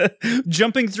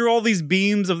 Jumping through all these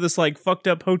beams of this like fucked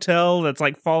up hotel that's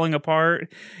like falling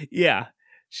apart. Yeah.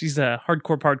 She's a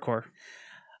hardcore.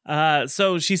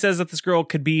 So she says that this girl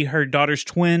could be her daughter's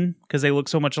twin because they look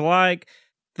so much alike.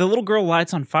 The little girl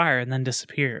lights on fire and then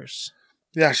disappears.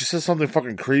 Yeah, she says something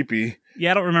fucking creepy.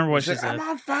 Yeah, I don't remember what she She's said. like, I'm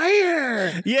on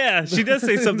fire! Yeah, she does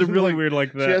say something really weird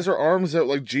like that. She has her arms out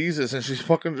like Jesus, and she's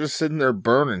fucking just sitting there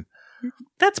burning.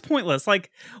 That's pointless.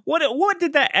 Like, what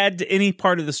did that add to any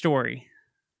part of the story?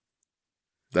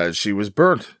 That she was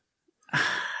burnt.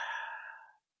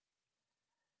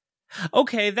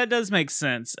 Okay, that does make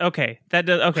sense. Okay,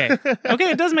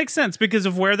 it does make sense because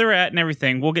of where they're at and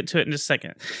everything. We'll get to it in just a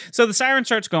second. So the siren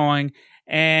starts going,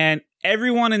 and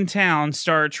everyone in town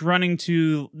starts running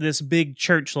to this big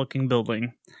church-looking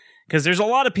building because there's a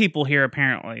lot of people here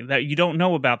apparently that you don't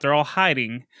know about. They're all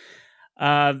hiding.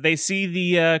 They see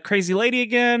the crazy lady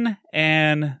again,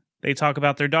 and they talk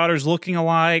about their daughters looking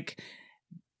alike.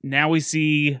 Now we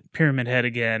see Pyramid Head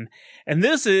again. And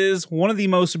this is one of the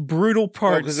most brutal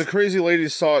parts. Because the crazy lady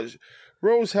saw...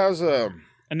 Rose has a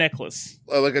necklace.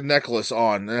 Like a necklace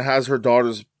on, and it has her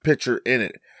daughter's picture in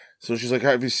it. So she's like,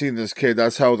 have you seen this kid?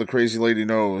 That's how the crazy lady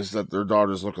knows that their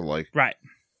daughters look alike. Right.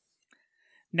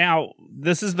 Now,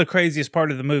 this is the craziest part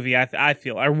of the movie, I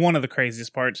feel, or one of the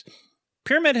craziest parts.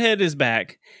 Pyramid Head is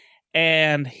back,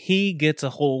 and he gets a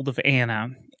hold of Anna.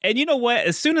 And you know what?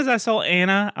 As soon as I saw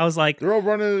Anna, I was like... They're all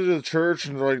running into the church,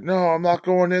 and they're like, no, I'm not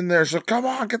going in there. So come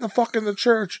on, get the fuck in the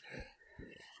church.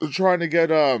 They're trying to get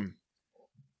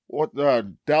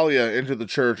Dahlia into the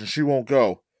church, and she won't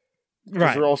go.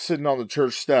 Right. They're all sitting on the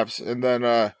church steps, and then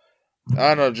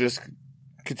Anna just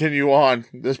continue on.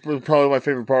 This was probably my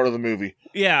favorite part of the movie.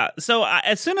 Yeah, so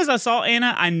as soon as I saw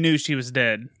Anna, I knew she was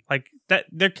dead. Like, that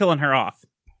they're killing her off.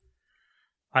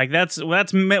 Like, that's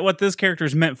what this character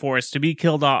is meant for, is to be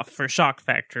killed off for shock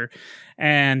factor.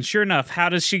 And sure enough, how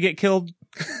does she get killed?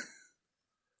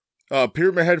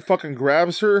 Pyramid Head fucking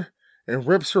grabs her and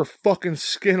rips her fucking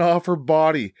skin off her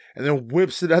body and then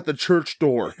whips it at the church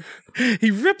door.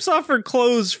 He rips off her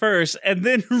clothes first and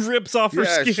then rips off her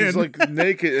skin. Yeah, she's like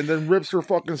naked and then rips her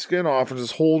fucking skin off and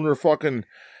just holding her fucking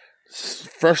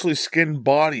freshly skinned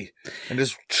body. And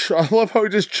just, I love how he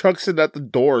just chucks it at the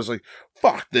door. It's like,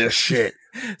 fuck this shit.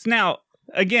 Now,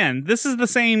 again, this is the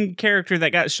same character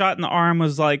that got shot in the arm,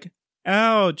 was like,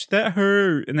 ouch, that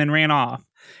hurt, and then ran off.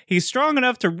 He's strong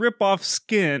enough to rip off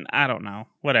skin. I don't know.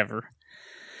 Whatever.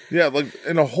 Yeah, like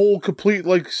in a whole complete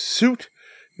like suit.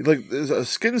 Like a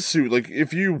skin suit. Like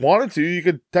if you wanted to, you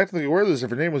could technically wear this if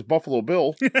your name was Buffalo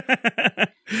Bill.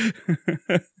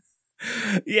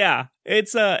 Yeah.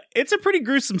 It's a pretty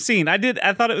gruesome scene. I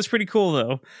thought it was pretty cool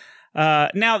though.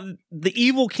 Now the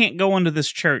evil can't go into this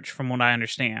church from what I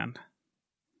understand.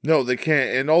 No, they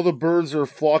can't. And all the birds are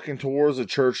flocking towards the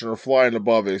church and are flying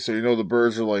above it. So you know the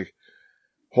birds are like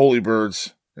holy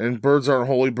birds. And birds aren't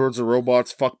holy, birds are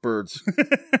robots. Fuck birds.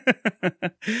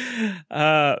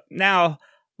 Now,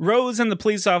 Rose and the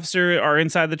police officer are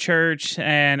inside the church,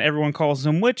 and everyone calls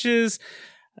them witches.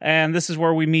 And this is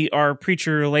where we meet our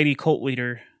preacher lady cult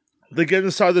leader. They get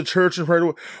inside the church and right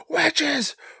away,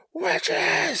 witches!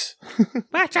 Witches!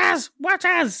 Witches!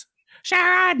 Witches!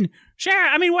 Sharon!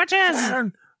 Witches!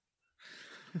 Sharon!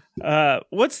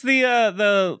 What's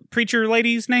the preacher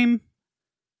lady's name?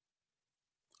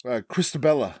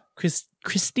 Christabella.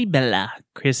 Christabella.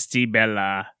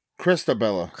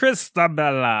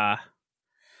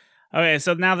 Okay,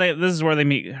 so now this is where they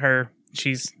meet her.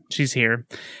 She's here.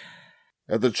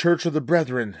 At the Church of the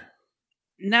Brethren.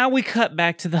 Now we cut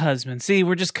back to the husband. See,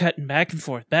 we're just cutting back and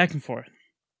forth.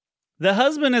 The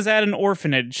husband is at an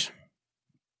orphanage.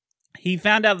 He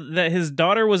found out that his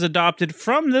daughter was adopted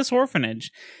from this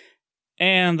orphanage.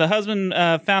 And the husband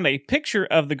found a picture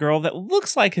of the girl that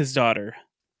looks like his daughter.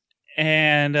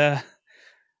 And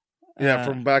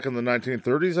from back in the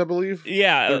 1930s, I believe.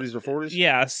 Yeah, 30s or 40s.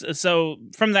 Yeah, so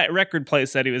from that record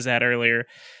place that he was at earlier.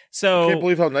 So I can't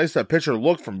believe how nice that picture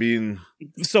looked from being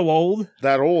so old.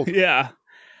 That old. Yeah.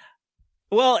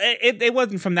 Well, it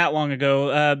wasn't from that long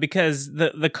ago because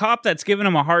the cop that's giving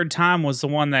him a hard time was the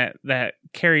one that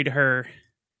carried her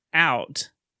out.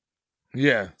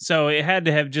 Yeah. So it had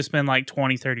to have just been like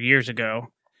 20, 30 years ago.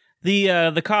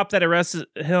 The cop that arrested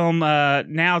him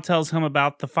now tells him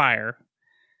about the fire,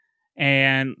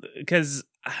 and because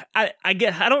I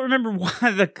don't remember why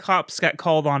the cops got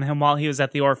called on him while he was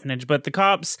at the orphanage, but the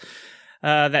cops,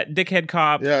 that dickhead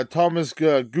cop, Thomas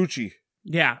Gucci,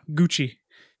 Gucci,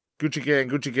 Gucci gang,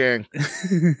 Gucci gang.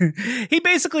 He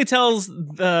basically tells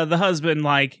the husband,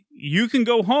 like, you can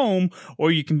go home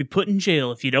or you can be put in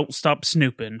jail if you don't stop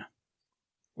snooping.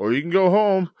 Or you can go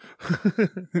home.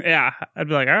 Yeah, I'd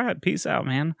be like, all right, peace out,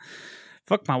 man.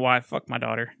 Fuck my wife, fuck my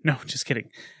daughter. No, just kidding.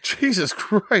 Jesus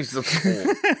Christ, that's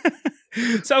cool.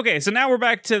 So now we're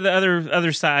back to the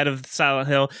other side of Silent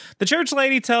Hill. The church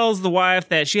lady tells the wife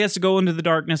that she has to go into the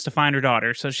darkness to find her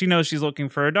daughter. So she knows she's looking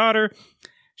for her daughter.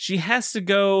 She has to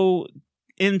go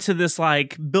into this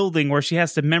like building where she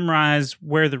has to memorize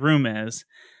where the room is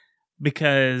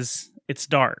because it's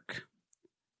dark.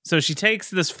 So she takes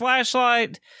this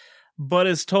flashlight, but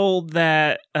is told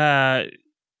that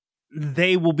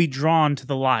they will be drawn to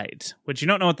the light, which you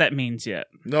don't know what that means yet.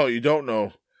 No, you don't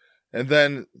know. And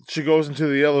then she goes into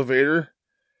the elevator,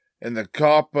 and the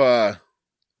cop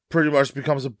pretty much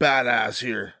becomes a badass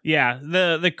here. Yeah,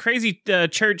 the crazy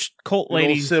church cult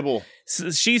lady, Sybil.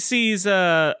 She sees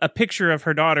a picture of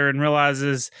her daughter and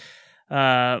realizes,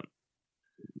 yeah,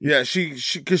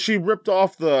 because she ripped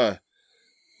off the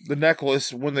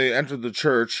necklace when they entered the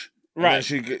church, right? And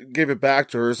she gave it back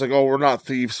to her. It's like, oh, we're not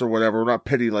thieves or whatever. We're not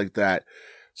petty like that.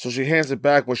 So she hands it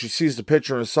back, but she sees the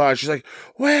picture inside. She's like,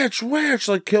 witch,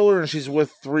 like, kill her. And she's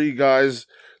with 3 guys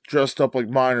dressed up like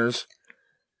minors.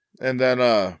 And then,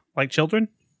 like children?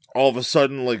 All of a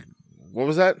sudden, like, what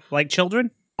was that? Like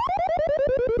children?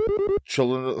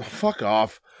 Children, fuck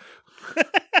off.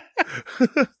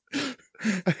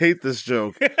 I hate this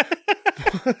joke.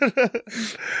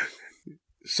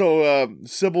 So,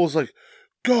 Sybil's like,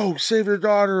 go, save your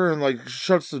daughter, and, like,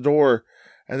 shuts the door.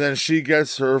 And then she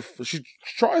tries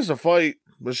to fight,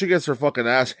 but she gets her fucking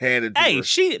ass handed to her.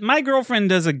 Hey, my girlfriend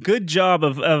does a good job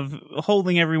of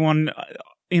holding everyone,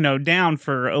 down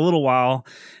for a little while.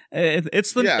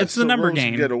 It's the number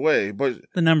game. Get away, but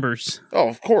the numbers. Oh,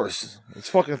 of course, it's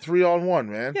fucking 3-on-1,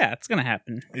 man. Yeah, it's gonna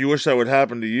happen. You wish that would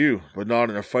happen to you, but not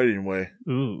in a fighting way.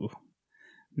 Ooh,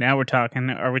 now we're talking.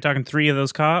 Are we talking 3 of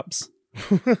those cops?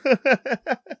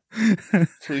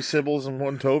 3 Sybil's and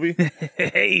 1 Toby.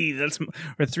 Hey,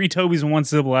 or 3 Tobys and 1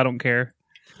 Sybil. I don't care.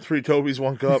 3 Tobys,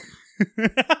 1 cup.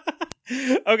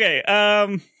 Okay.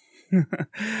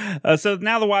 So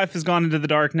now the wife has gone into the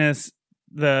darkness.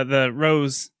 The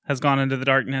Rose has gone into the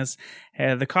darkness.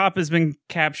 The cop has been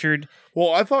captured.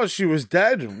 Well, I thought she was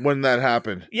dead when that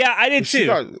happened. Yeah, I did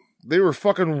too. They were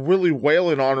fucking really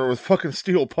wailing on her with fucking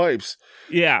steel pipes.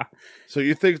 Yeah. So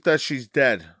you think that she's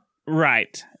dead.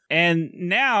 Right. And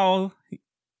now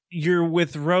you're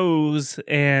with Rose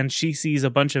and she sees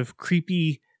a bunch of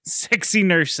creepy, sexy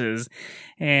nurses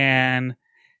and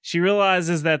she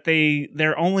realizes that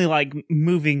they're only like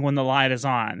moving when the light is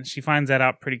on. She finds that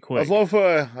out pretty quick. I love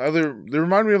they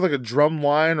remind me of like a drum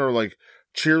line or like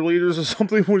cheerleaders or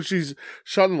something when she's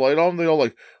shining the light on. They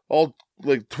all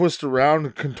twist around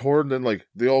and contort and then like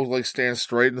they all like stand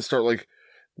straight and start like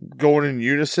going in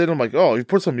unison. I'm like, oh, you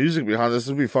put some music behind this,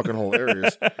 it'd be fucking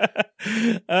hilarious.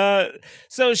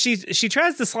 So she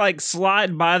tries to like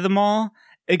slide by them all,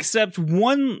 except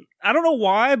one. I don't know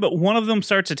why, but one of them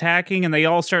starts attacking, and they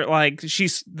all start like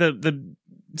she's the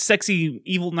sexy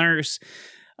evil nurse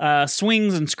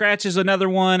swings and scratches another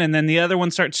one, and then the other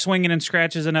one starts swinging and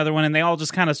scratches another one, and they all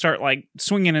just kind of start like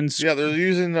swinging and yeah, they're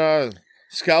using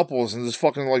scalpels and just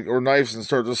fucking like or knives and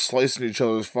start just slicing each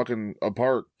other's fucking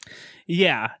apart.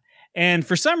 Yeah. And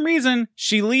for some reason,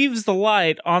 she leaves the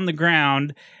light on the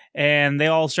ground and they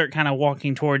all start kind of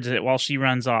walking towards it while she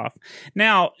runs off.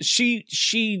 Now, she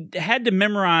had to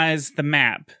memorize the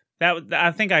map.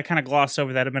 I think I kind of glossed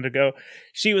over that a minute ago.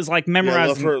 She was like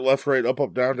memorizing. Yeah, left, right, up,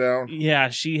 down, down. Yeah,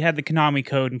 she had the Konami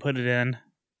code and put it in.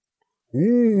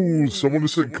 Ooh, someone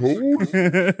just said code?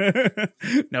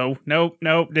 Nope,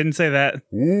 didn't say that.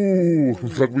 Ooh,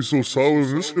 it's not gonna be so silent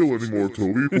in this hill anymore,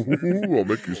 Toby. Ooh, I'll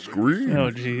make you scream. Oh,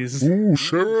 jeez. Ooh,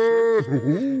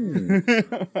 Sharon!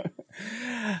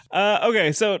 Ooh.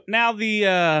 Okay, so now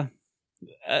a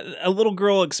little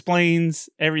girl explains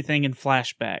everything in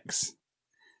flashbacks.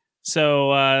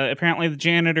 So apparently the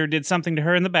janitor did something to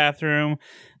her in the bathroom.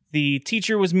 The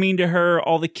teacher was mean to her.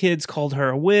 All the kids called her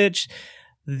a witch.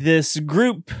 This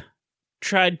group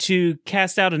tried to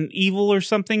cast out an evil or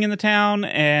something in the town,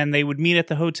 and they would meet at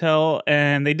the hotel,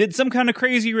 and they did some kind of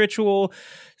crazy ritual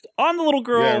on the little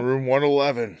girl. Yeah, room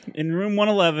 111. In room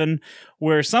 111,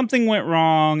 where something went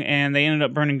wrong, and they ended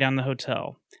up burning down the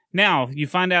hotel. Now, you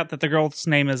find out that the girl's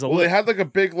name is Well, they had like a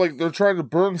big, like, they're trying to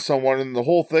burn someone, and the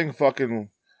whole thing fucking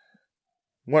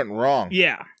went wrong.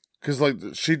 Yeah. Because, like,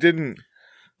 she didn't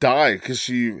die, because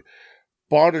she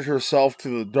bonded herself to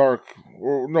the dark.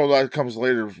 Or, no, that comes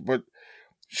later, but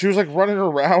she was, like, running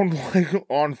around, like,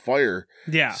 on fire.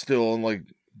 Yeah. Still, and, like,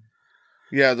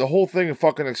 Yeah, the whole thing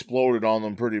fucking exploded on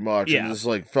them pretty much. Yeah. And just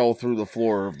like fell through the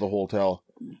floor of the hotel.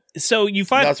 So you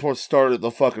find That's what started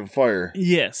the fucking fire.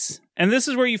 Yes. And this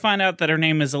is where you find out that her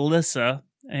name is Alyssa,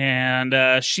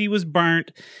 and she was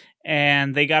burnt,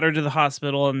 and they got her to the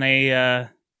hospital, and and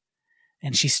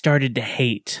she started to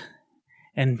hate.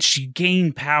 And she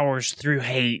gained powers through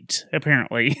hate,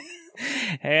 apparently.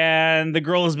 And the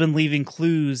girl has been leaving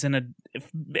clues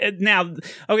now,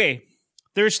 okay,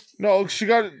 there's... No, she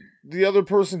got... The other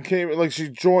person came, like, she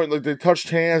joined, like, they touched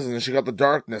hands, and then she got the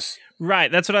darkness.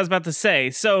 Right, that's what I was about to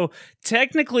say. So,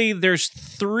 technically, there's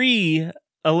 3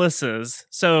 Alyssas.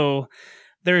 So,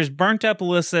 there's burnt up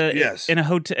Alyssa Yes. in a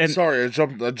hotel. Sorry, I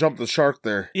jumped the shark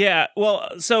there. Yeah, well,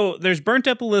 so there's burnt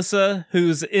up Alyssa,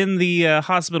 who's in the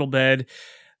hospital bed.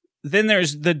 Then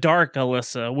there's the dark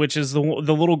Alyssa, which is the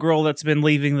little girl that's been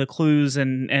leaving the clues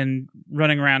and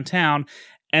running around town.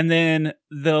 And then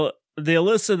the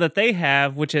Alyssa that they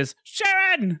have, which is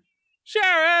Sharon!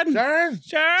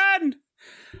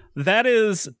 That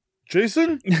is...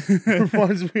 Jason?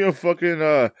 Reminds me of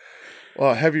fucking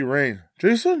Heavy Rain.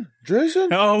 Jason?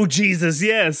 Oh, Jesus,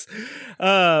 yes.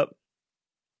 So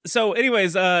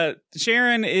anyways,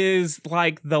 Sharon is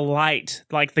like the light,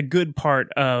 like the good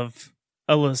part of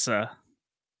Alyssa,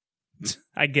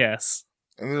 I guess.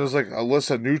 And then there's like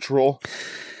Alyssa Neutral.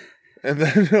 And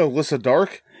then Alyssa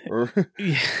Dark? Or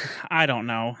Yeah, I don't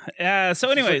know. So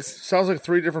anyways. sounds like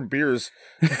 3 different beers.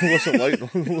 Alyssa Light.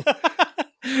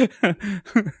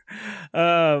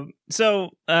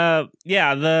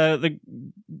 Yeah, the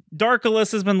dark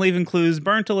Alyssa's been leaving clues.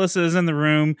 Burnt Alyssa is in the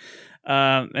room.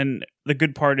 And the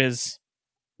good part is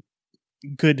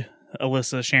good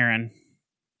Alyssa, Sharon.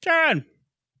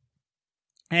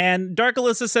 And Dark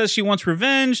Alyssa says she wants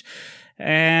revenge,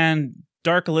 and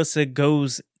Dark Alyssa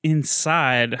goes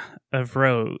inside of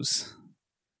Rose.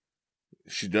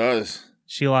 She does.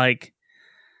 She like...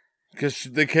 Because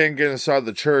they can't get inside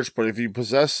the church, but if you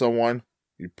possess someone,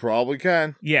 you probably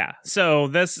can. Yeah, so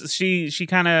that's... She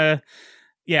kind of...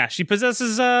 Yeah, she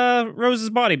possesses Rose's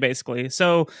body, basically.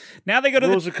 So now they go to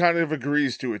Rosa kind of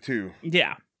agrees to it, too.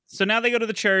 Yeah. So now they go to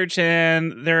the church,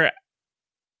 and they're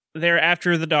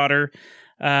after the daughter.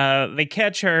 They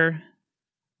catch her,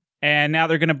 and now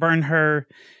they're going to burn her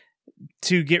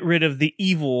to get rid of the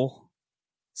evil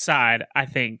side, I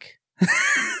think.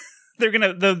 They're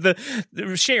going to...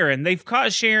 the Sharon. They've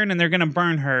caught Sharon, and they're going to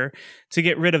burn her to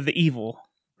get rid of the evil.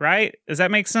 Right? Does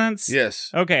that make sense? Yes.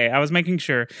 Okay, I was making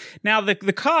sure. Now, the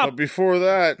cop... But before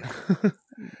that,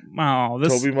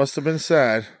 Toby must have been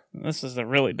sad. This is the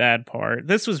really bad part.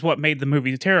 This was what made the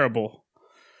movie terrible.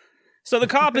 So the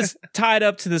cop is tied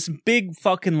up to this big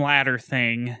fucking ladder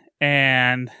thing,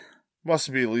 and...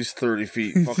 Must be at least 30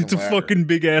 feet. It's a fucking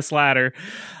big-ass ladder.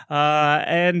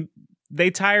 And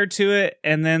they tie her to it,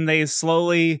 and then they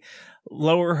slowly...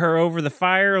 lower her over the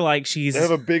fire like she's... They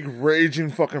have a big raging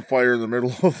fucking fire in the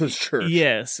middle of this church.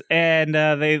 Yes, and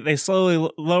they slowly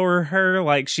lower her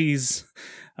like she's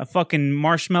a fucking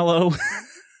marshmallow.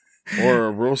 Or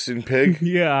a roasting pig.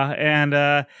 Yeah,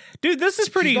 and dude, this is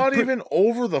pretty... She's not even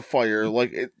over the fire.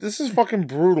 Like, this is fucking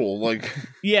brutal. Like...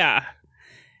 Yeah.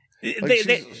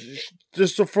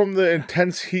 Just from the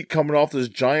intense heat coming off this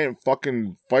giant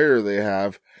fucking fire they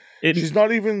have, she's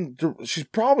not even... She's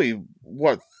probably,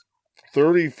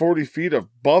 30, 40 feet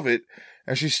above it,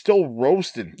 and she's still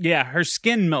roasting. Yeah, her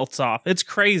skin melts off. It's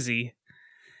crazy.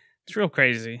 It's real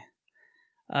crazy.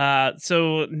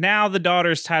 So now the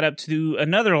daughter's tied up to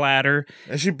another ladder.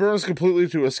 And she burns completely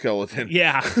to a skeleton.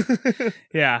 Yeah.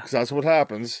 Yeah. 'Cause that's what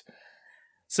happens.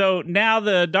 So now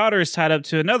the daughter is tied up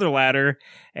to another ladder,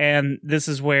 and this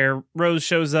is where Rose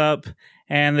shows up,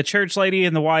 and the church lady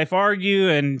and the wife argue,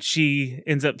 and she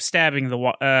ends up stabbing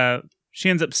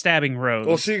Rose.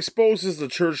 Well, she exposes the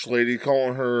church lady,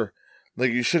 calling her,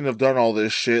 like, you shouldn't have done all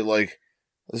this shit. Like,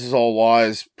 this is all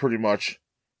lies, pretty much.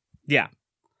 Yeah.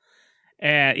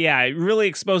 Yeah, it really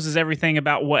exposes everything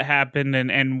about what happened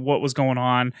and what was going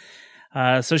on.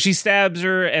 So she stabs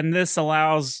her, and this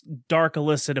allows Dark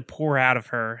Alyssa to pour out of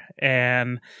her.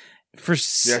 And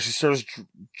yeah, she starts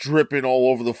dripping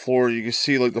all over the floor. You can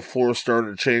see, like, the floor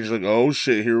starting to change. Like, oh,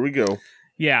 shit, here we go.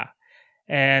 Yeah.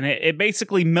 And it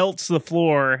basically melts the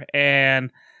floor,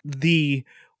 and the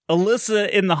Alyssa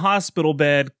in the hospital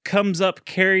bed comes up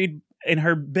carried in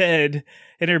her bed,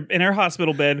 in her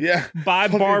hospital bed, by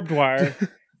barbed wire.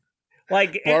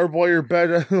 Like barbed wire bed,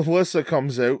 Alyssa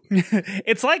comes out.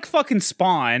 It's like fucking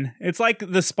Spawn. It's like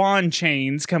the Spawn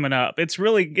chains coming up. It's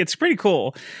pretty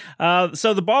cool.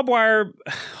 So the barbed wire,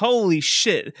 holy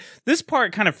shit. This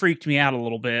part kind of freaked me out a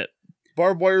little bit.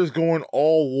 barbed wire is going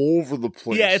all over the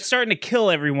place. Yeah, it's starting to kill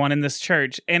everyone in this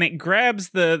church, and it grabs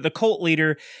the cult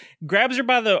leader, grabs her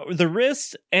by the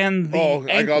wrist and the ankles.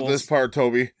 I got this part,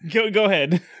 Toby. Go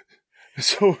ahead.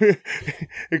 So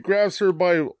it grabs her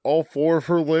by all four of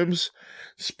her limbs,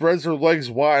 spreads her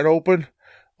legs wide open.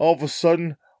 All of a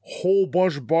sudden, whole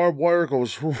bunch of barbed wire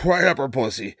goes right up her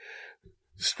pussy.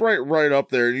 Straight right up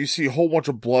there. And you see a whole bunch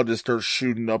of blood that starts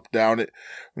shooting up down it.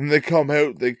 And they come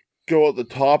out, they go at the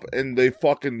top, and they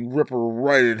fucking rip her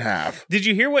right in half. Did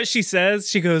you hear what she says?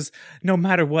 She goes, "No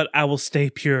matter what, I will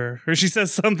stay pure." Or she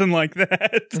says something like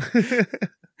that.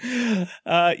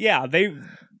 Yeah,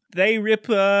 they rip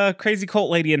Crazy Cult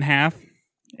Lady in half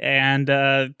and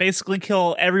basically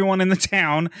kill everyone in the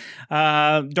town.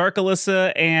 Dark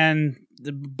Alyssa and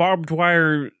the barbed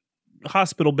wire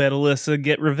hospital bed Alyssa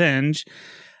get revenge.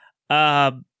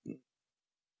 And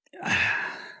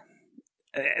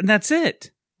that's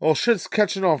it. Well, shit's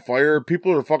catching on fire.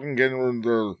 People are fucking getting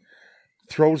their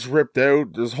throats ripped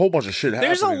out. There's a whole bunch of shit happening.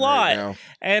 There's a lot. Right now.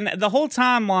 And the whole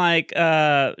time, like,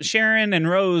 Sharon and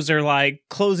Rose are, like,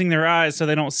 closing their eyes so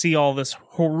they don't see all this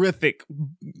horrific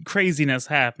craziness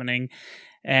happening.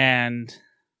 And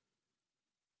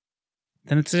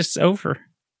then it's just over.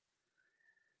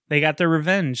 They got their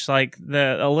revenge. Like,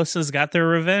 the Alyssa's got their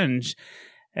revenge.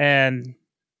 And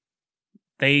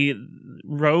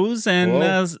Rose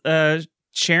and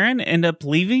Sharon end up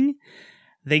leaving.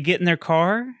 They get in their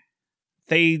car.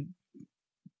 They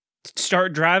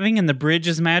start driving and the bridge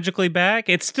is magically back.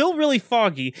 It's still really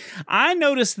foggy. I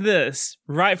noticed this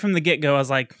right from the get-go. I was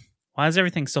like, why is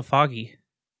everything so foggy?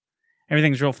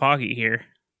 Everything's real foggy here.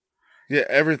 Yeah,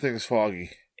 everything's foggy.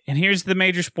 And here's the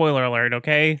major spoiler alert,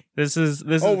 okay? This is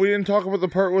we didn't talk about the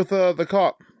part with the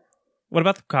cop. What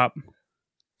about the cop?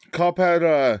 Cop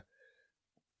had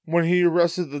when he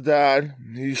arrested the dad,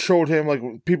 he showed him like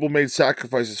people made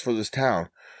sacrifices for this town.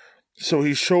 So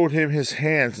he showed him his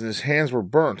hands, and his hands were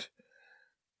burnt.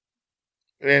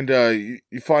 And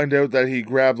you find out that he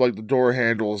grabbed like the door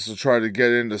handles to try to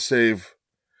get in to save.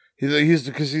 He's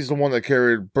the one that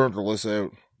burnt Alyssa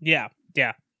out. Yeah.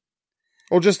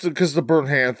 Oh, just because the burnt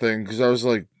hand thing. Because I was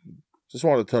like, just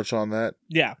wanted to touch on that.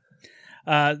 Yeah.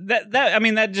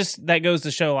 That goes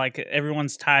to show like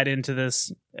everyone's tied into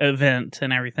this event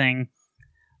and everything.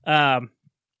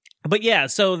 But yeah,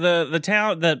 so the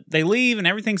town that they leave and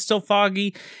everything's still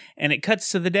foggy, and it cuts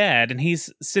to the dad, and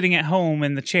he's sitting at home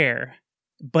in the chair,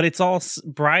 but it's all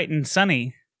bright and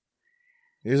sunny.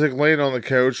 He's like laying on the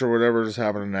couch or whatever, just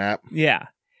having a nap. Yeah,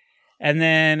 and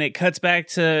then it cuts back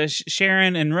to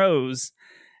Sharon and Rose,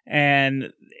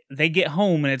 and they get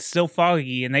home and it's still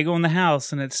foggy, and they go in the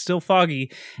house and it's still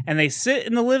foggy, and they sit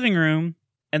in the living room.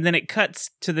 And then it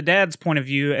cuts to the dad's point of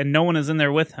view, and no one is in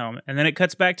there with him. And then it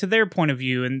cuts back to their point of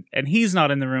view, and he's not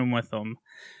in the room with them.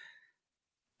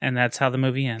 And that's how the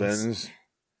movie ends.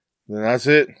 Then that's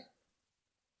it.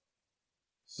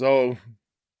 So,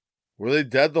 were they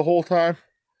dead the whole time?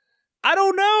 I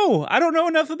don't know. I don't know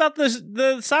enough about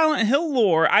the Silent Hill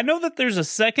lore. I know that there's a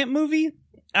second movie.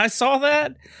 I saw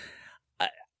that.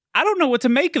 I don't know what to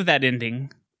make of that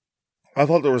ending. I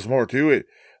thought there was more to it.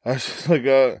 I was just like,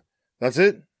 that's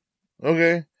it?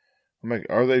 Okay. I'm like,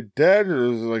 are they dead, or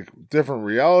is it like different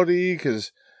reality?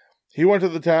 Because he went to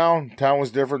the town. Town was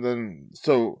different than...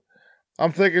 So,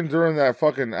 I'm thinking during that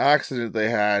fucking accident they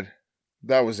had,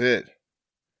 that was it.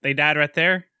 They died right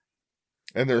there?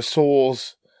 And their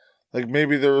souls... Like,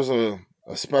 maybe there was a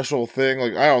special thing.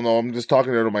 Like, I don't know. I'm just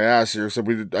talking out of my ass here. So,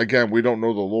 we don't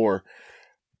know the lore.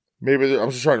 Maybe...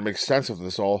 I'm just trying to make sense of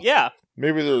this all. Yeah.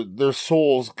 Maybe their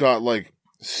souls got, like...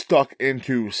 stuck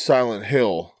into Silent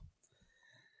Hill,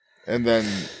 and then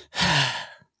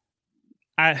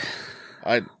I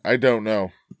don't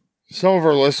know. Some of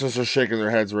our listeners are shaking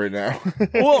their heads right now.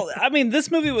 Well, I mean,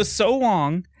 this movie was so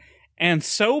long and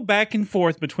so back and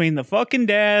forth between the fucking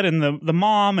dad and the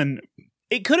mom, and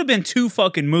it could have been 2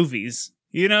 fucking movies,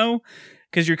 you know,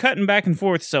 because you're cutting back and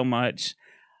forth so much.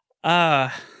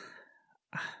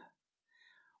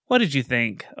 What did you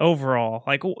think overall?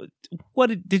 Like,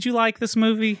 did you like this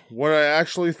movie? What I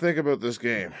actually think about this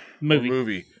game.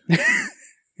 Movie.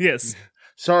 Yes.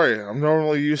 Sorry, I'm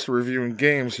normally used to reviewing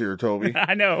games here, Toby.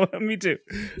 I know, me too.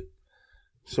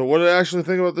 So what did I actually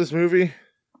think about this movie?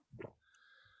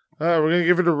 We're going to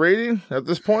give it a rating at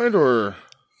this point, or?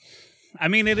 I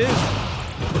mean, it is.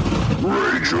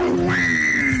 Rachel Weed!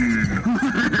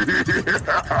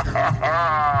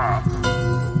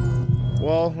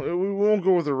 Well, we won't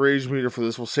go with the rage meter for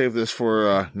this. We'll save this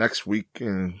for next week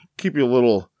and give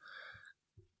you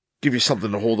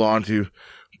something to hold on to.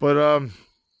 But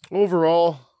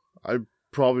overall, I'd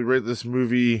probably rate this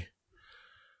movie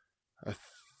a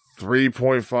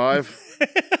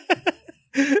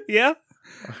 3.5. Yeah.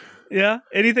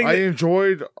 Anything? I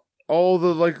enjoyed all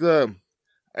the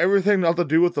everything not to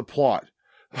do with the plot.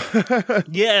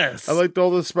 Yes. I liked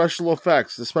all the special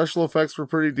effects. The special effects were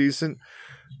pretty decent.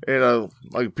 And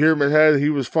like Pyramid Head, he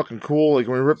was fucking cool. Like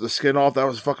when he ripped the skin off, that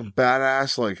was fucking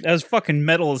badass. Like that was fucking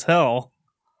metal as hell.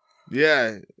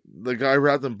 Yeah, the guy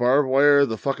wrapped in barbed wire,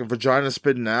 the fucking vagina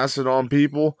spitting acid on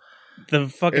people. The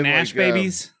fucking ash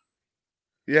babies.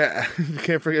 Yeah, you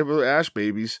can't forget about the ash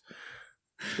babies.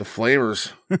 The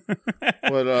flamers.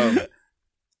 But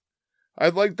I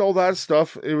liked all that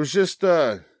stuff. It was just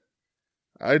I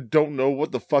don't know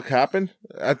what the fuck happened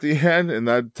at the end, and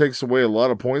that takes away a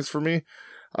lot of points for me.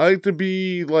 I like to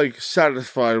be like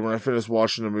satisfied when I finish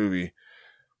watching a movie.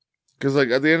 Because like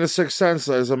at the end of Sixth Sense,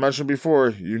 as I mentioned before,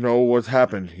 you know what's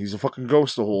happened. He's a fucking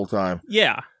ghost the whole time.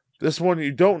 Yeah. This one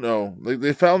you don't know. Like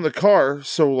they found the car,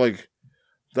 so like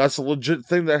that's a legit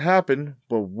thing that happened,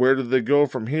 but where did they go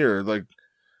from here? Like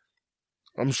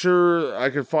I'm sure I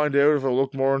could find out if I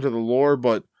look more into the lore,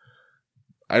 but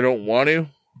I don't want to.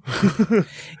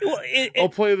 Well, I'll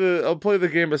play the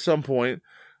game at some point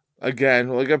again.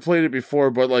 Like I played it before,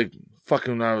 but like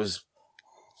fucking when I was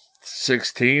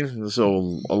 16,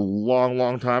 so a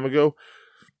long time ago,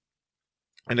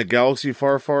 in a galaxy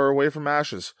far away from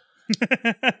Ashes.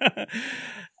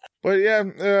 But yeah,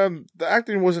 the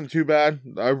acting wasn't too bad.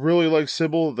 I really liked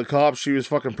Sybil, the cop. She was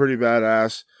fucking pretty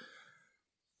badass.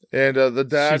 And the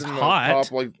dad She's and hot. the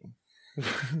cop, like,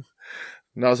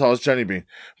 not as hot as Jenny Bean,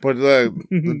 but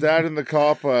the dad and the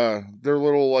cop, their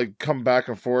little like come back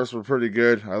and forth were pretty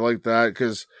good. I like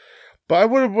that but I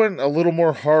would have went a little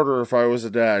more harder if I was a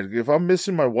dad. If I'm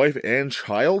missing my wife and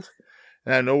child,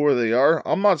 and I know where they are,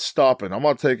 I'm not stopping. I'm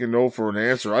not taking no for an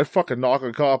answer. I fucking knock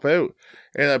a cop out,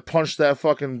 and I punch that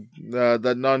fucking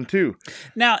that nun too.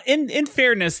 Now, in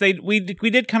fairness, we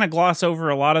did kind of gloss over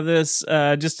a lot of this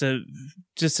just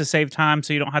to save time,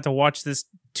 so you don't have to watch this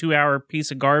 2-hour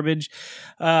piece of garbage.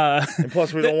 And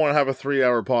plus, we don't want to have a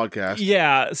 3-hour podcast.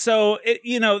 Yeah, so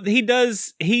he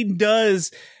does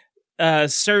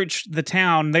search the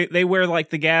town. They wear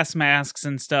like the gas masks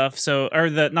and stuff. So, or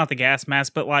not the gas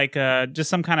mask, but like just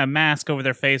some kind of mask over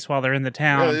their face while they're in the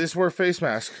town. Yeah, they just wear face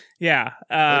masks. Yeah,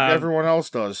 like everyone else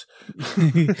does.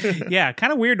 Yeah,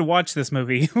 kind of weird to watch this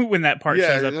movie when that part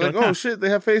shows up. Like, oh shit, they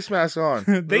have face masks on.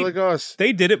 They're like us.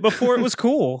 They did it before it was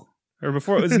cool or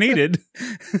before it was needed.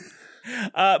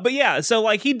 But yeah, so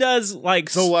like he does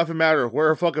like no laughing matter. Wear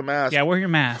a fucking mask. Yeah, wear your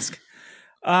mask.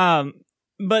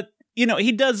 But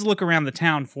he does look around the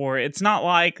town for it. It's not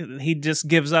like he just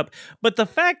gives up. But the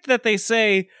fact that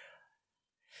they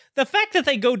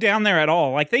go down there at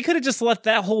all, like they could have just left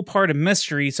that whole part of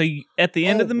mystery. So at the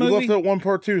end of the movie, we left out one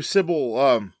part too. Sybil.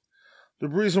 The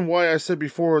reason why I said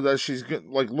before that she's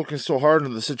like looking so hard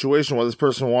into the situation, why this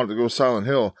person wanted to go Silent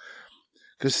Hill,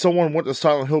 because someone went to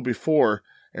Silent Hill before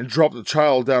and dropped the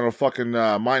child down a fucking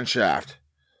mine shaft,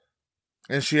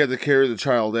 and she had to carry the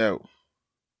child out.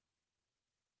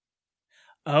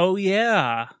 Oh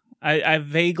yeah, I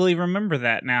vaguely remember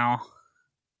that now.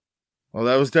 Well,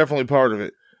 that was definitely part of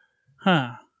it.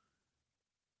 Huh.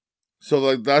 So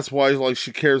like that's why like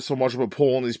she cared so much about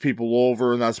pulling these people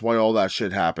over, and that's why all that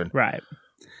shit happened. Right.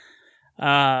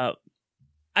 I'm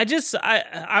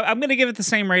gonna give it the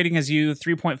same rating as you,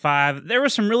 3.5. There were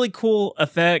some really cool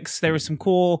effects. There were some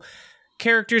cool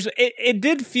characters. It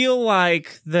did feel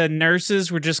like the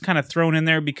nurses were just kind of thrown in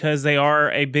there because they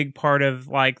are a big part of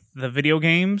like the video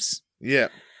games. Yeah.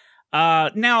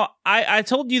 Now I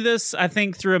told you this, I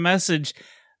think, through a message.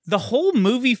 The whole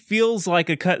movie feels like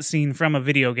a cutscene from a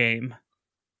video game.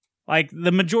 Like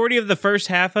the majority of the first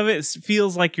half of it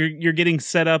feels like you're getting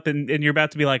set up and you're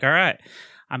about to be like, all right,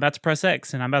 I'm about to press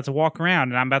X and I'm about to walk around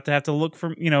and I'm about to have to look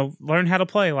for, learn how to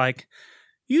play. Like,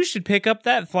 you should pick up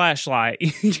that flashlight,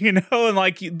 and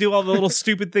like you do all the little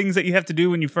stupid things that you have to do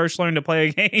when you first learn to play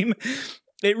a game.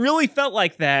 It really felt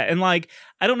like that. And like,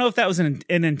 I don't know if that was an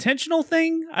intentional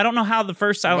thing. I don't know how the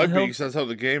first Silent Hill. Because that's how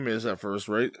the game is at first,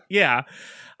 right? Yeah.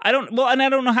 I don't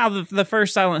know how the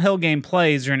first Silent Hill game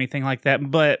plays or anything like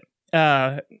that. But,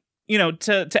 to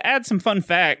add some fun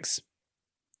facts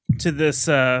to this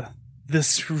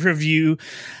review,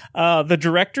 the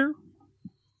director,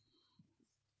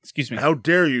 excuse me. How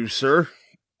dare you, sir?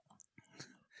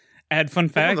 Add fun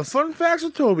facts. The fun facts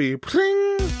with Toby.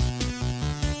 Pling!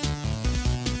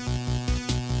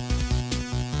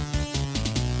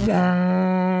 Here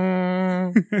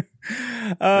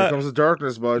comes the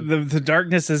darkness, bud. The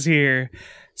darkness is here.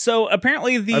 So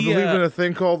apparently I believe in a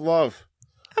thing called love.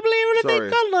 I believe in a thing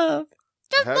called love.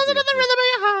 Just Had listen to. to the rhythm of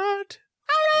your heart.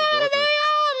 I believe in a thing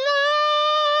called love.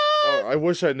 Oh, I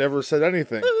wish I never said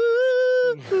anything.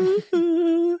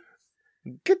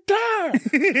 Guitar!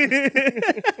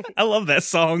 I love that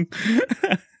song.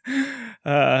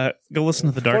 Go listen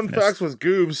to The Darkness. Fun facts with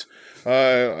Goobs.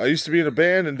 I used to be in a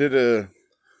band and did a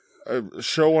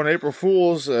show on April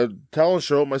Fool's, a talent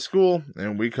show at my school,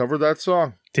 and we covered that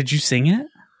song. Did you sing it?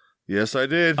 Yes, I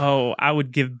did. Oh, I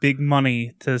would give big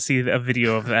money to see a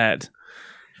video of that.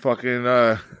 Fucking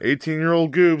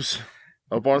 18-year-old Goobs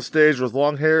up on stage with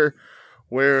long hair,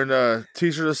 wearing a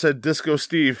t-shirt that said Disco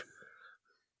Steve.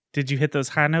 Did you hit those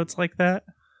high notes like that?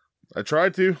 I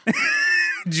tried to.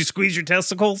 Did you squeeze your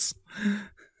testicles?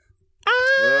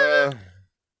 I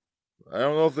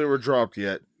don't know if they were dropped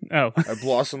yet. Oh. I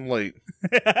blossomed late.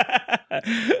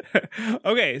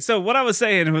 Okay, so what I was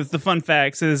saying with the fun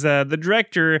facts is the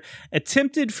director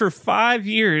attempted for 5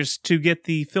 years to get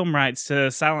the film rights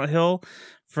to Silent Hill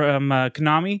from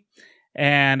Konami,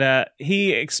 and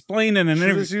he explained in an Should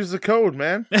interview. just use the code,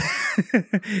 man.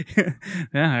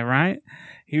 Yeah, right?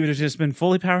 He would have just been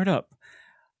fully powered up.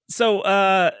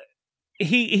 So,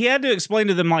 he had to explain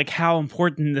to them like how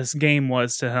important this game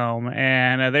was to him,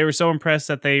 and they were so impressed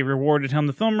that they rewarded him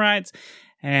the film rights,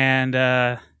 and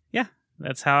yeah,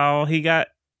 that's how he got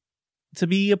to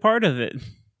be a part of it.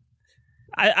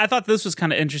 I thought this was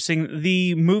kind of interesting.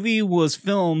 The movie was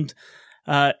filmed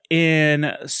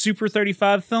in Super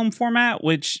 35 film format,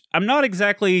 which I'm not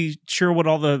exactly sure what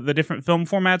all the different film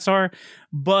formats are,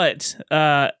 but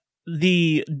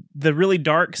the really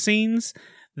dark scenes,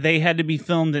 they had to be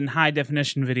filmed in high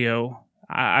definition video.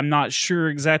 I'm not sure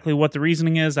exactly what the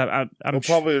reasoning is. I'm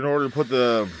Probably in order to put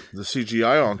the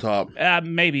CGI on top.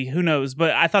 Maybe, who knows?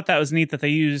 But I thought that was neat that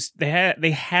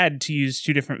they had to use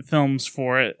two different films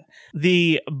for it.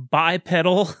 The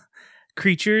bipedal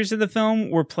creatures in the film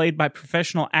were played by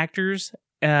professional actors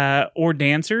or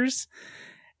dancers,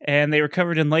 and they were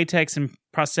covered in latex and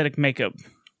prosthetic makeup.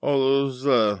 Oh, those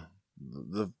the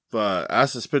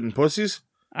acid spitting pussies?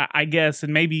 I guess,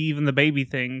 and maybe even the baby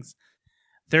things.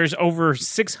 There's over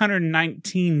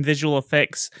 619 visual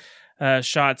effects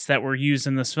shots that were used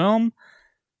in this film.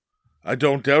 I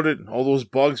don't doubt it. All those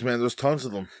bugs, man. There's tons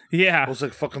of them. Yeah. It was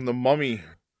like fucking the Mummy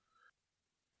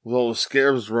with all the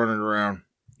scarabs running around.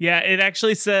 Yeah, it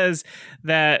actually says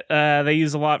that they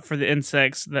use a lot for the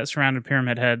insects that surrounded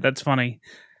Pyramid Head. That's funny.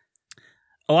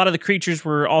 A lot of the creatures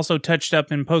were also touched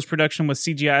up in post-production with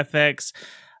CGI effects,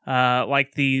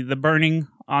 like the burning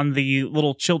on the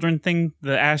little children thing,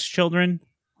 the Ash children.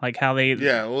 Like how they...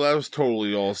 Yeah, well, that was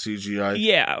totally all CGI.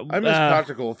 Yeah. I miss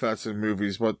practical effects in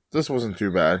movies, but this wasn't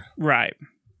too bad. Right.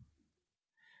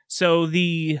 So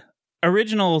the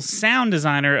original sound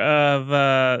designer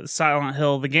of Silent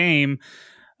Hill, the game,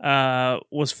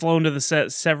 was flown to the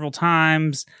set several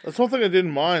times. That's one thing I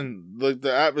didn't mind. Like,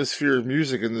 the atmosphere of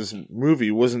music in this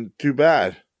movie wasn't too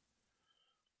bad.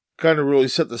 Kind of really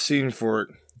set the scene for it.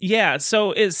 Yeah,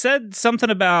 so it said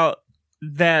something about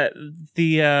that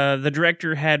the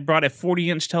director had brought a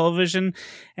 40-inch television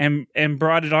and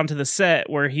brought it onto the set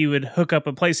where he would hook up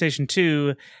a PlayStation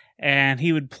 2 and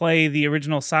he would play the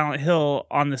original Silent Hill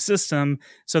on the system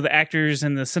so the actors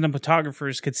and the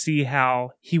cinematographers could see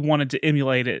how he wanted to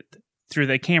emulate it through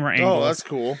the camera angles. Oh, that's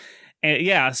cool. And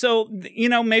yeah, so, you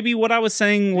know, maybe what I was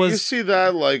saying was... You see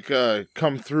that, like,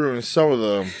 come through in some of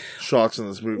the shots in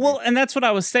this movie. Well, and that's what I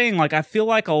was saying. Like, I feel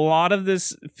like a lot of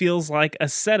this feels like a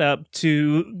setup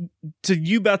to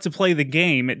you about to play the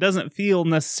game. It doesn't feel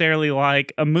necessarily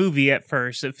like a movie at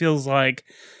first. It feels like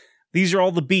these are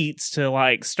all the beats to,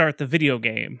 like, start the video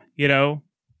game, you know?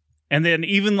 And then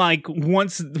even, like,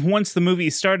 once the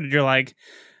movie started, you're like...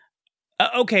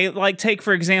 okay, like take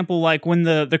for example, like when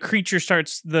the creature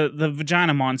starts, the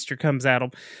vagina monster comes at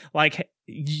him, like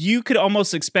you could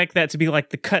almost expect that to be like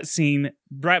the cutscene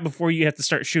right before you have to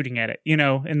start shooting at it, you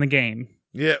know, in the game.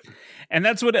 Yeah, and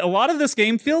that's what a lot of this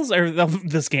game feels, or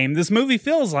this movie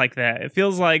feels like that. It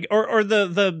feels like, or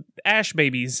the Ash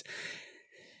babies.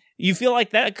 You feel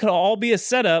like that could all be a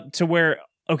setup to where,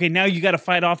 okay, now you got to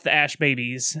fight off the Ash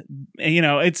babies. You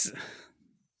know, it's,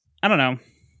 I don't know.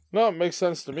 No, it makes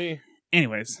sense to me.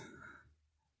 Anyways,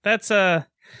 that's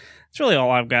really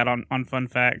all I've got on fun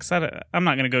facts. I'm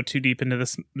not going to go too deep into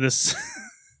this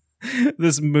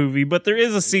this movie, but there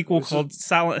is a sequel called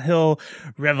Silent Hill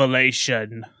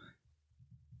Revelation,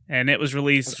 and it was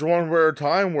released. It's one rare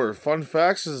time where fun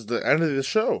facts is the end of the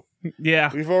show.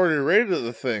 Yeah, we've already rated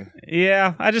the thing.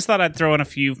 Yeah, I just thought I'd throw in a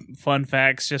few fun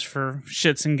facts just for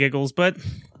shits and giggles, but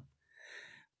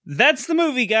that's the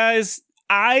movie, guys.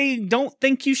 I don't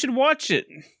think you should watch it.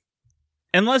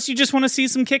 Unless you just want to see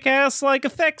some kick-ass, like,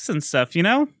 effects and stuff, you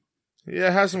know? Yeah,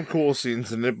 it has some cool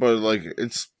scenes in it, but, like,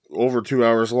 it's over 2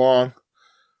 hours long.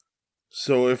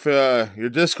 So if your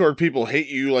Discord people hate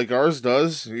you like ours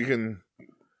does, you can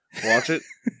watch it.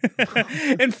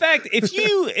 In fact,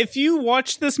 if you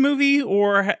watch this movie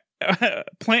or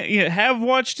have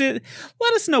watched it,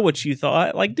 let us know what you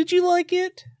thought. Like, did you like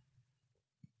it?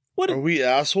 Are we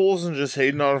assholes and just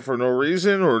hating on it for no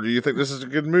reason, or do you think this is a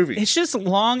good movie? It's just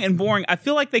long and boring. I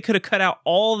feel like they could have cut out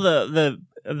all the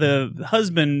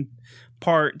husband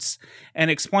parts and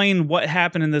explained what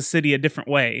happened in the city a different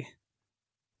way,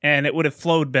 and it would have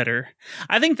flowed better.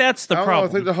 I think that's the problem.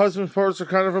 I think the husband parts are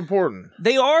kind of important.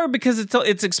 They are, because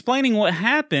it's explaining what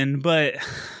happened, but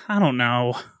I don't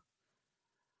know.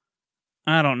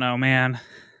 I don't know, man.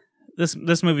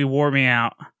 This movie wore me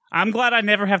out. I'm glad I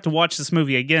never have to watch this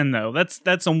movie again, though. That's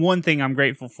the one thing I'm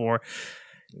grateful for.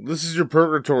 This is your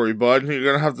purgatory, bud. You're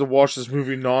gonna have to watch this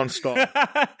movie nonstop.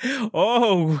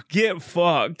 Oh, get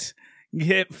fucked.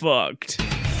 Get fucked.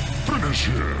 Finish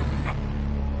him.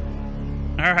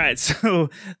 All right, so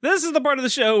this is the part of the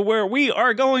show where we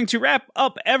are going to wrap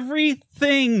up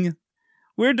everything.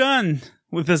 We're done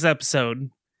with this episode.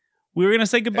 We're going to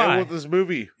say goodbye. And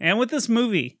with this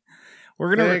movie.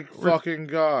 We're gonna Thank fucking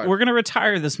God. We're gonna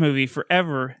retire this movie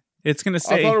forever. It's gonna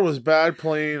stay. I thought it was bad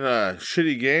playing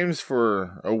shitty games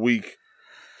for a week.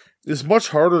 It's much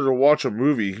harder to watch a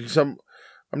movie. I'm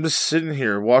just sitting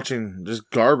here watching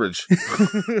just garbage.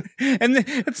 And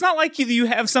it's not like you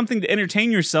have something to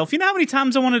entertain yourself. You know how many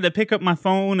times I wanted to pick up my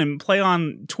phone and play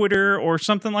on Twitter or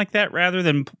something like that rather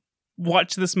than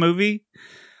watch this movie?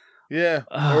 Yeah.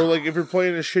 Or like if you're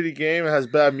playing a shitty game that has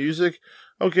bad music.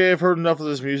 Okay, I've heard enough of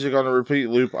this music on a repeat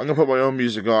loop. I'm gonna put my own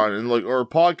music on or a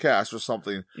podcast or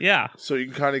something. Yeah. So you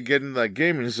can kind of get in that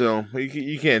gaming zone.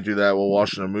 You can't do that while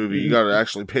watching a movie. You got to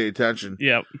actually pay attention.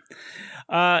 Yep.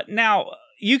 Now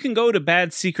you can go to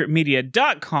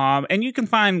badsecretmedia.com and you can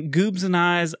find Goobs and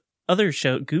I's other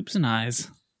show. Goobs and I's.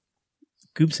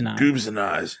 Goobs and I's. Goobs and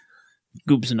I's.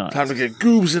 Goobs and I's. Time to get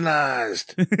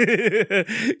goobs-and-ized.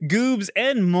 Goobs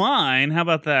and mine. How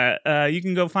about that? You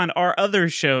can go find our other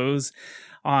shows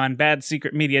on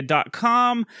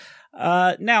badsecretmedia.com.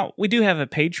 Now, we do have a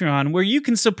Patreon where you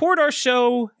can support our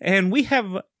show, and we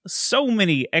have so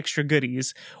many extra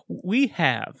goodies. We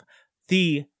have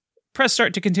the Press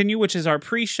Start to Continue, which is our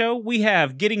pre-show. We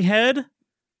have Getting Head.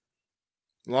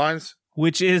 Lines.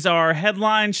 Which is our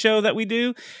headline show that we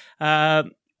do.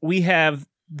 We have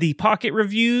the Pocket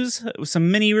Reviews, some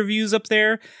mini reviews up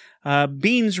there.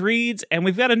 Beans Reads, and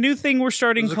we've got a new thing we're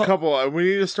starting. There's a couple. We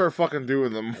need to start fucking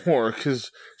doing them more,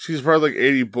 because she's read like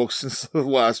 80 books since the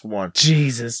last one.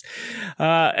 Jesus.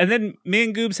 And then me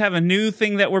and Goobs have a new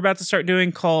thing that we're about to start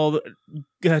doing called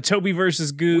Toby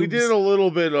versus Goobs. We did a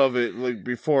little bit of it like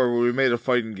before when we made a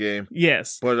fighting game.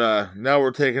 Yes. But now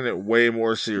we're taking it way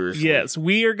more seriously. Yes,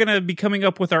 we are going to be coming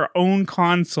up with our own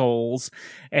consoles,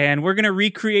 and we're going to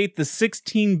recreate the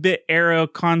 16-bit era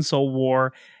console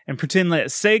war and pretend that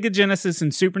Sega Genesis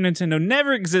and Super Nintendo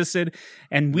never existed,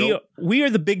 and we are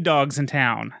the big dogs in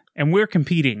town, and we're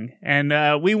competing, and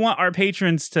we want our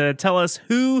patrons to tell us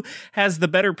who has the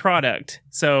better product.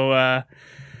 So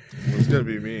it's gonna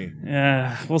be me.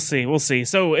 We'll see.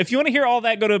 So if you want to hear all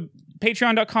that, go to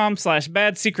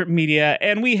patreon.com/badsecretmedia,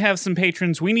 and we have some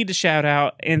patrons we need to shout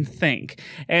out and thank.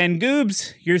 And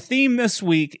Goobs, your theme this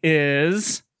week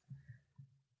is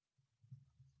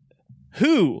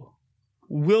who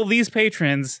will these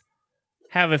patrons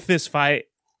have a fist fight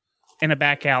in a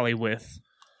back alley with?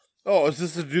 Oh, is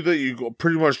this the dude that you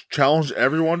pretty much challenged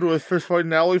everyone to a fist fight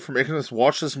in alley for making us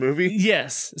watch this movie?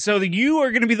 Yes. So you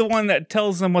are going to be the one that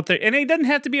tells them what they're... And it doesn't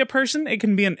have to be a person. It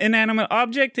can be an inanimate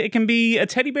object. It can be a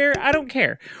teddy bear. I don't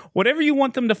care. Whatever you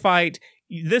want them to fight,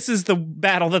 this is the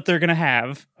battle that they're going to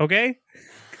have. Okay?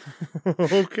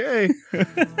 Okay.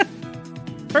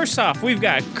 First off, we've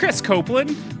got Chris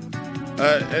Copeland.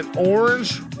 An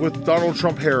orange with Donald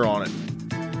Trump hair on it.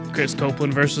 Chris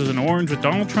Copeland versus an orange with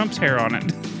Donald Trump's hair on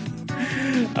it.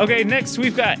 Okay, next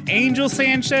we've got Angel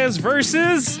Sanchez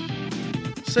versus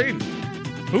Satan.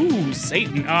 Ooh,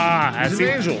 Satan. He's an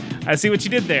angel. I see what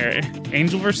you did there.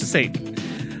 Angel versus Satan.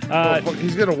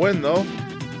 He's gonna win though.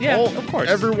 Yeah, of course.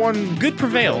 Everyone good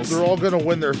prevails. They're all gonna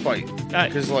win their fight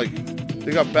because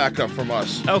they got backup from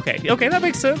us. Okay, that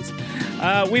makes sense.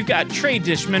 We've got Trey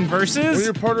Dishman versus... When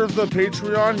you're part of the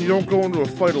Patreon, you don't go into a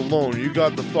fight alone. You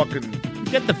got the fucking...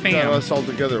 You got the fam. Got us all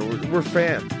together. We're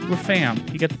fam. We're fam.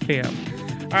 You got the fam.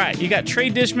 All right, you got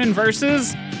Trey Dishman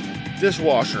versus...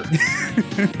 Dishwasher.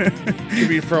 Could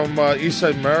be from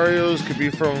Eastside Mario's. Could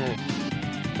be from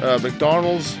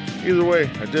McDonald's. Either way,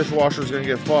 a dishwasher is going to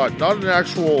get fought. Not an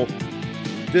actual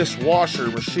dishwasher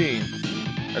machine.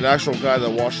 An actual guy that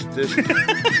washes dishes.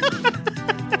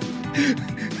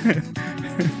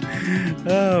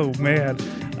 Oh, man.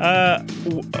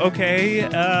 Okay.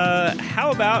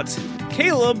 How about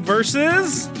Caleb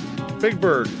versus... Big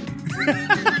Bird.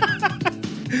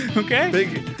 Okay.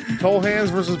 Big tall hands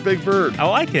versus Big Bird. I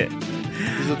like it.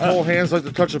 Because the tall hands like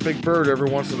to touch a big bird every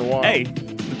once in a while. Hey,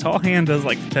 the tall hand does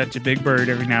like to touch a big bird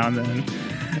every now and then.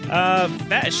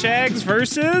 Fat Shags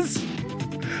versus...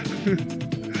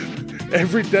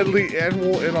 Every deadly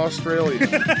animal in Australia.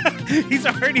 He's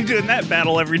already doing that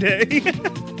battle every day.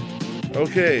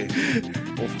 Okay.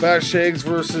 Well, Fat Shags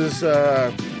versus,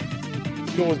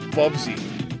 let's go with Bubsy.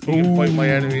 He can fight my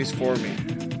enemies for me.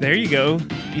 There you go.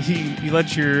 You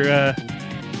let your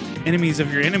enemies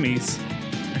of your enemies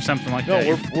or something like that.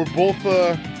 No, we're both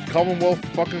Commonwealth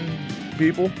fucking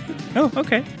people. Oh,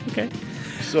 okay.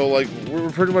 So, like, we're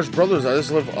pretty much brothers. I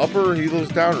just live upper, he lives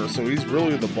downer, so he's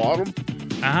really the bottom.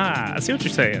 Ah, I see what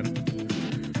you're saying.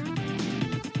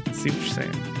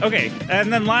 Okay,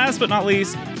 and then last but not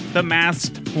least, the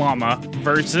Masked Llama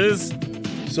versus...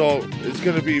 So, it's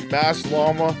going to be Masked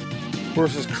Llama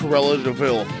versus Cruella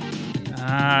DeVille.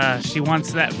 Ah, she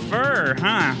wants that fur,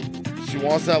 huh? She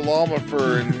wants that llama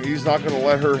fur, and he's not going to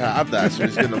let her have that, so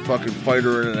he's going to fucking fight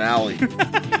her in an alley.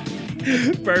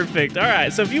 Perfect. All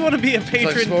right, so if you want to be a It's like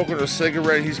patron... smoking a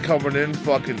cigarette, he's coming in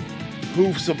fucking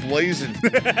hoofs a-blazing.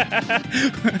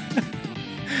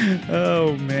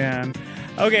 Oh, man.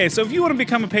 Okay, so if you want to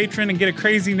become a patron and get a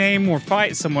crazy name or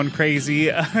fight someone crazy,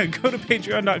 go to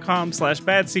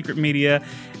patreon.com/badsecretmedia,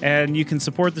 and you can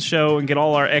support the show and get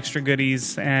all our extra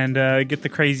goodies and get the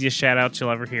craziest shout-outs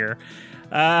you'll ever hear.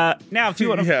 Now, if you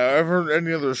want to... Yeah, I've heard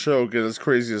any other show get as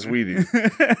crazy as we do.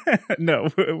 No,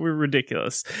 we're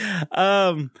ridiculous.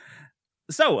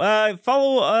 So,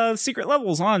 follow Secret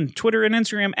Levels on Twitter and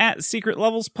Instagram at Secret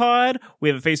Levels Pod. We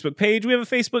have a Facebook page. We have a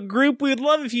Facebook group. We would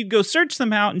love if you'd go search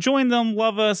them out and join them,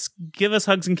 love us, give us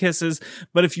hugs and kisses.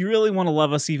 But if you really want to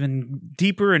love us even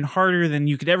deeper and harder than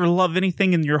you could ever love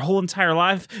anything in your whole entire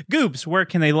life, Goobs, where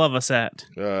can they love us at?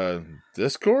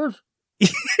 Discord?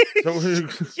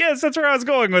 Yes, that's where I was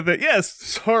going with it. Yes.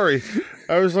 Sorry.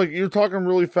 I was like, you're talking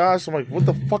really fast. I'm like, what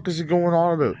the fuck is he going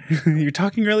on about? You're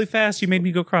talking really fast. You made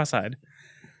me go cross-eyed.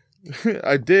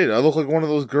 I did. I look like one of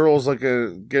those girls, like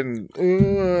getting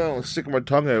sticking my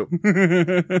tongue out.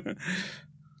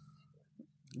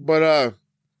 But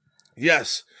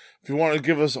yes, if you want to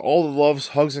give us all the loves,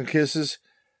 hugs, and kisses,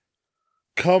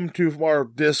 come to our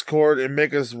Discord and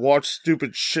make us watch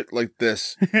stupid shit like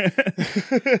this.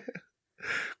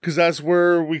 Because that's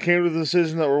where we came to the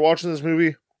decision that we're watching this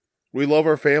movie. We love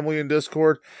our family in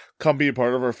Discord. Come be a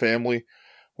part of our family.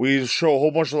 We show a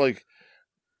whole bunch of like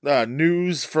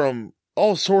news from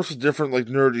all sorts of different like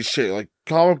nerdy shit. Like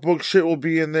comic book shit will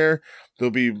be in there.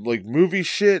 There'll be like movie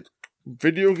shit,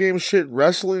 video game shit,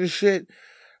 wrestling shit.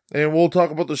 And we'll talk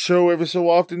about the show every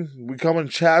so often. We come and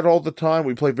chat all the time.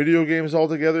 We play video games all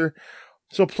together.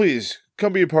 So please,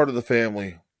 come be a part of the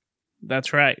family.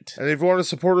 That's right. And if you want to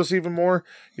support us even more,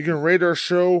 you can rate our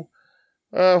show,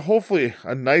 hopefully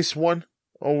a nice one,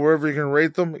 or wherever you can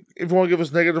rate them. If you want to give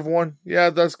us -1, yeah,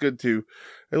 that's good too.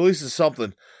 At least it's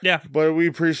something. Yeah. But we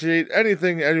appreciate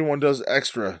anything anyone does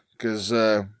extra, because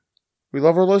we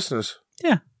love our listeners.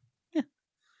 Yeah.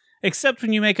 Except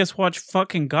when you make us watch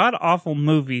fucking god-awful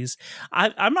movies.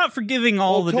 I'm not forgiving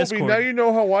all the Toby, Discord. now you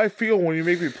know how I feel when you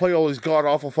make me play all these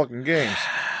god-awful fucking games.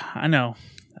 I know.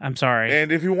 I'm sorry.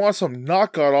 And if you want some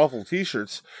not god-awful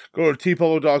t-shirts, go to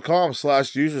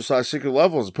tpublic.com/user/secret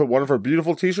levels and put one of our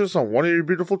beautiful t-shirts on one of your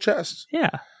beautiful chests.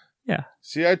 Yeah.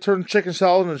 See, I turned chicken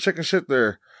salad into chicken shit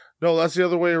there. No, that's the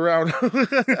other way around. Damn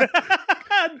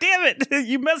it.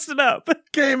 You messed it up.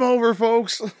 Game over,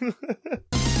 folks.